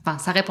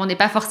répondait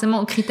pas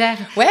forcément aux critères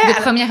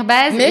de première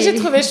base. Mais j'ai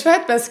trouvé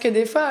chouette parce que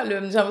des fois, j'ai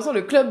l'impression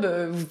le club,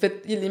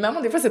 les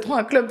mamans, des fois, c'est trop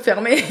un club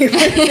fermé.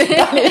 C'est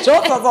pas les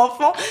gens sans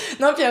enfants.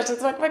 Non, puis à chaque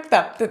fois que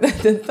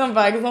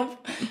par exemple,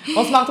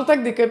 on se marre tout le temps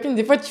avec des copines,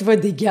 des fois, tu vois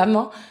des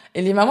gamins.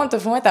 Et les mamans te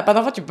font, t'as pas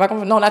d'enfant, tu peux pas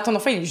comprendre. Non, là, ton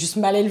enfant, il est juste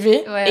mal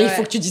élevé. Il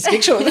faut que tu dises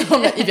quelque chose.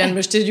 Il vient de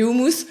me jeter du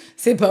houmous.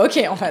 C'est pas OK,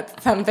 en fait.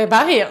 Ça me fait pas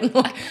rire.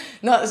 Donc,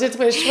 non, j'ai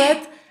trouvé chouette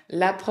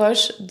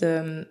l'approche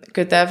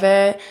que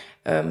t'avais,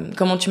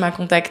 comment tu m'as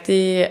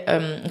contacté,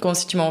 comment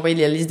si tu m'as envoyé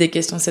la liste des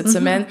questions cette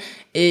semaine.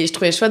 Et je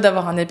trouvais chouette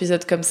d'avoir un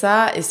épisode comme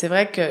ça. Et c'est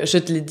vrai que je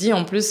te l'ai dit,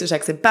 en plus,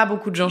 j'accepte pas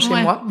beaucoup de gens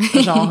chez moi.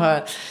 Genre,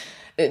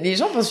 les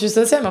gens pensent que je suis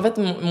sociale, mais en fait,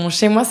 mon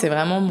chez moi, c'est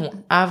vraiment mon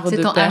havre de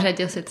paix. C'est ton âge à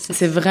dire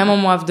c'est vraiment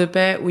mon havre de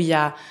paix où il y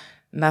a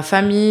ma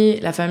famille,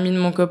 la famille de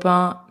mon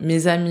copain,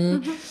 mes amis,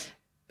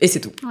 et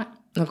c'est tout. Ouais.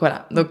 Donc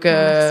voilà. Donc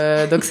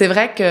c'est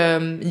vrai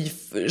que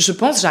je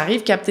pense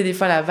j'arrive à capter des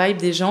fois la vibe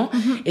des gens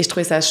et je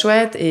trouvais ça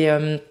chouette et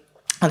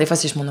des fois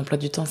si je mon emploi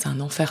du temps, c'est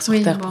un enfer sur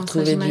terre pour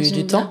trouver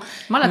du temps.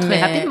 Moi on l'a trouvé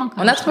rapidement quand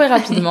même. On a trouvé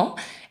rapidement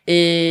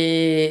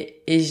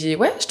et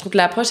je trouve que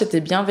l'approche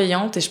était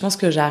bienveillante et je pense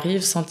que j'arrive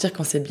à sentir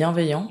quand c'est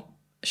bienveillant.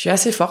 Je suis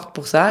assez forte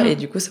pour ça et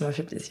du coup, ça m'a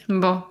fait plaisir.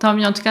 Bon, tant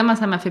mieux. En tout cas, moi,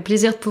 ça m'a fait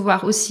plaisir de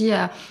pouvoir aussi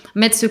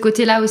mettre ce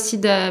côté-là aussi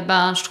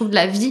je trouve, de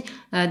la vie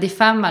des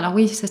femmes. Alors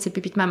oui, ça, c'est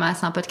Pépite Mama,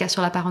 c'est un podcast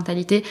sur la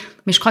parentalité,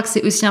 mais je crois que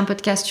c'est aussi un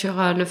podcast sur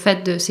le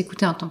fait de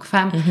s'écouter en tant que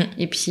femme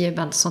et puis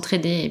de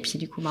s'entraider et puis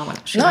du coup, voilà.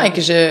 Non, et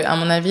que à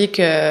mon avis,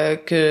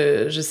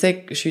 que je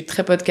sais que je suis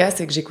très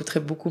podcast et que j'écouterai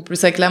beaucoup plus.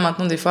 C'est que là,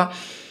 maintenant, des fois,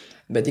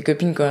 des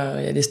copines, quand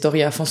il y a des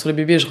stories à fond sur le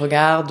bébé, je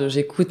regarde,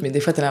 j'écoute, mais des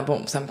fois, t'es là,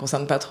 bon, ça me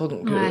concerne pas trop,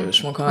 donc je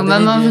suis encore un délit. Au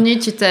moment venu,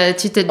 tu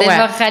te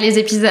dévoreras les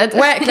épisodes.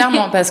 Ouais,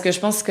 clairement, parce que je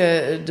pense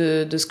que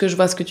de ce que je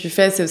vois, ce que tu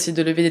fais, c'est aussi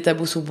de lever des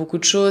tabous sur beaucoup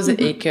de choses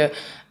et que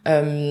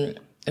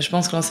je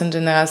pense que l'ancienne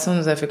génération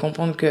nous a fait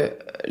comprendre que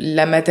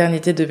la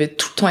maternité devait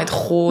tout le temps être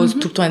rose,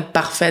 tout le temps être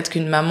parfaite,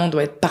 qu'une maman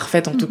doit être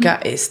parfaite en tout cas,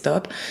 et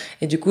stop.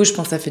 Et du coup, je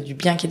pense que ça fait du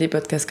bien qu'il y ait des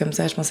podcasts comme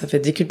ça. Je pense que ça fait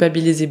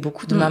déculpabiliser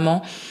beaucoup de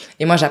mamans.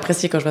 Et moi,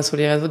 j'apprécie quand je vois sur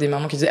les réseaux des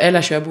mamans qui disent «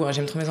 là, je suis à bout,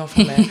 j'aime trop mes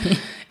enfants. »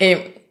 Et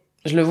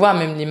je le vois,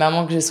 même les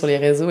mamans que j'ai sur les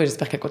réseaux, et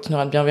j'espère qu'elle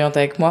continuera de bienveillante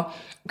avec moi,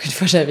 qu'une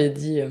fois, j'avais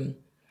dit...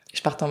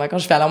 je partais en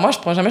vacances, alors moi,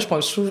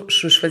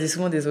 je choisis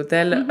souvent des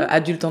hôtels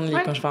adultes en lit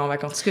quand je pars en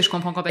vacances. Ce que je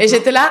comprends complètement. Et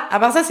j'étais là, à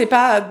part ça,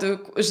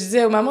 je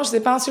disais aux mamans, c'est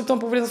pas insultant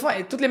pour vous les enfants,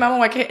 et toutes les mamans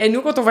ont écrit, et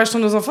nous, quand on va acheter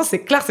nos enfants,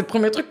 c'est clair, c'est le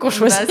premier truc qu'on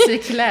choisit. C'est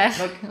clair.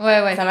 Donc,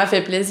 ouais. Ça m'a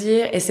fait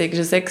plaisir, et c'est que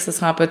je sais que ce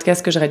sera un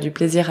podcast que j'aurai du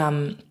plaisir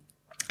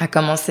à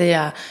commencer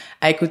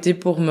à écouter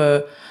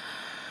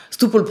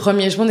surtout pour le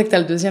premier. Je pense que t'as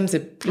le deuxième,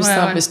 c'est plus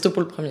simple, mais surtout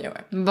pour le premier,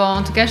 Bon,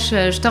 en tout cas,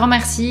 je te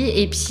remercie.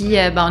 Et puis,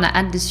 on a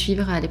hâte de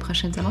suivre les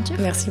prochaines aventures.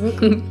 Merci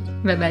beaucoup.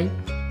 Bye bye.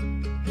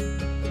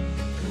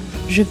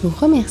 Je vous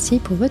remercie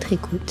pour votre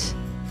écoute.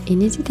 Et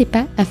n'hésitez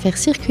pas à faire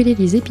circuler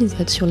les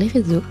épisodes sur les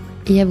réseaux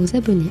et à vous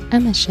abonner à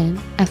ma chaîne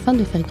afin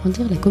de faire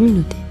grandir la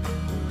communauté.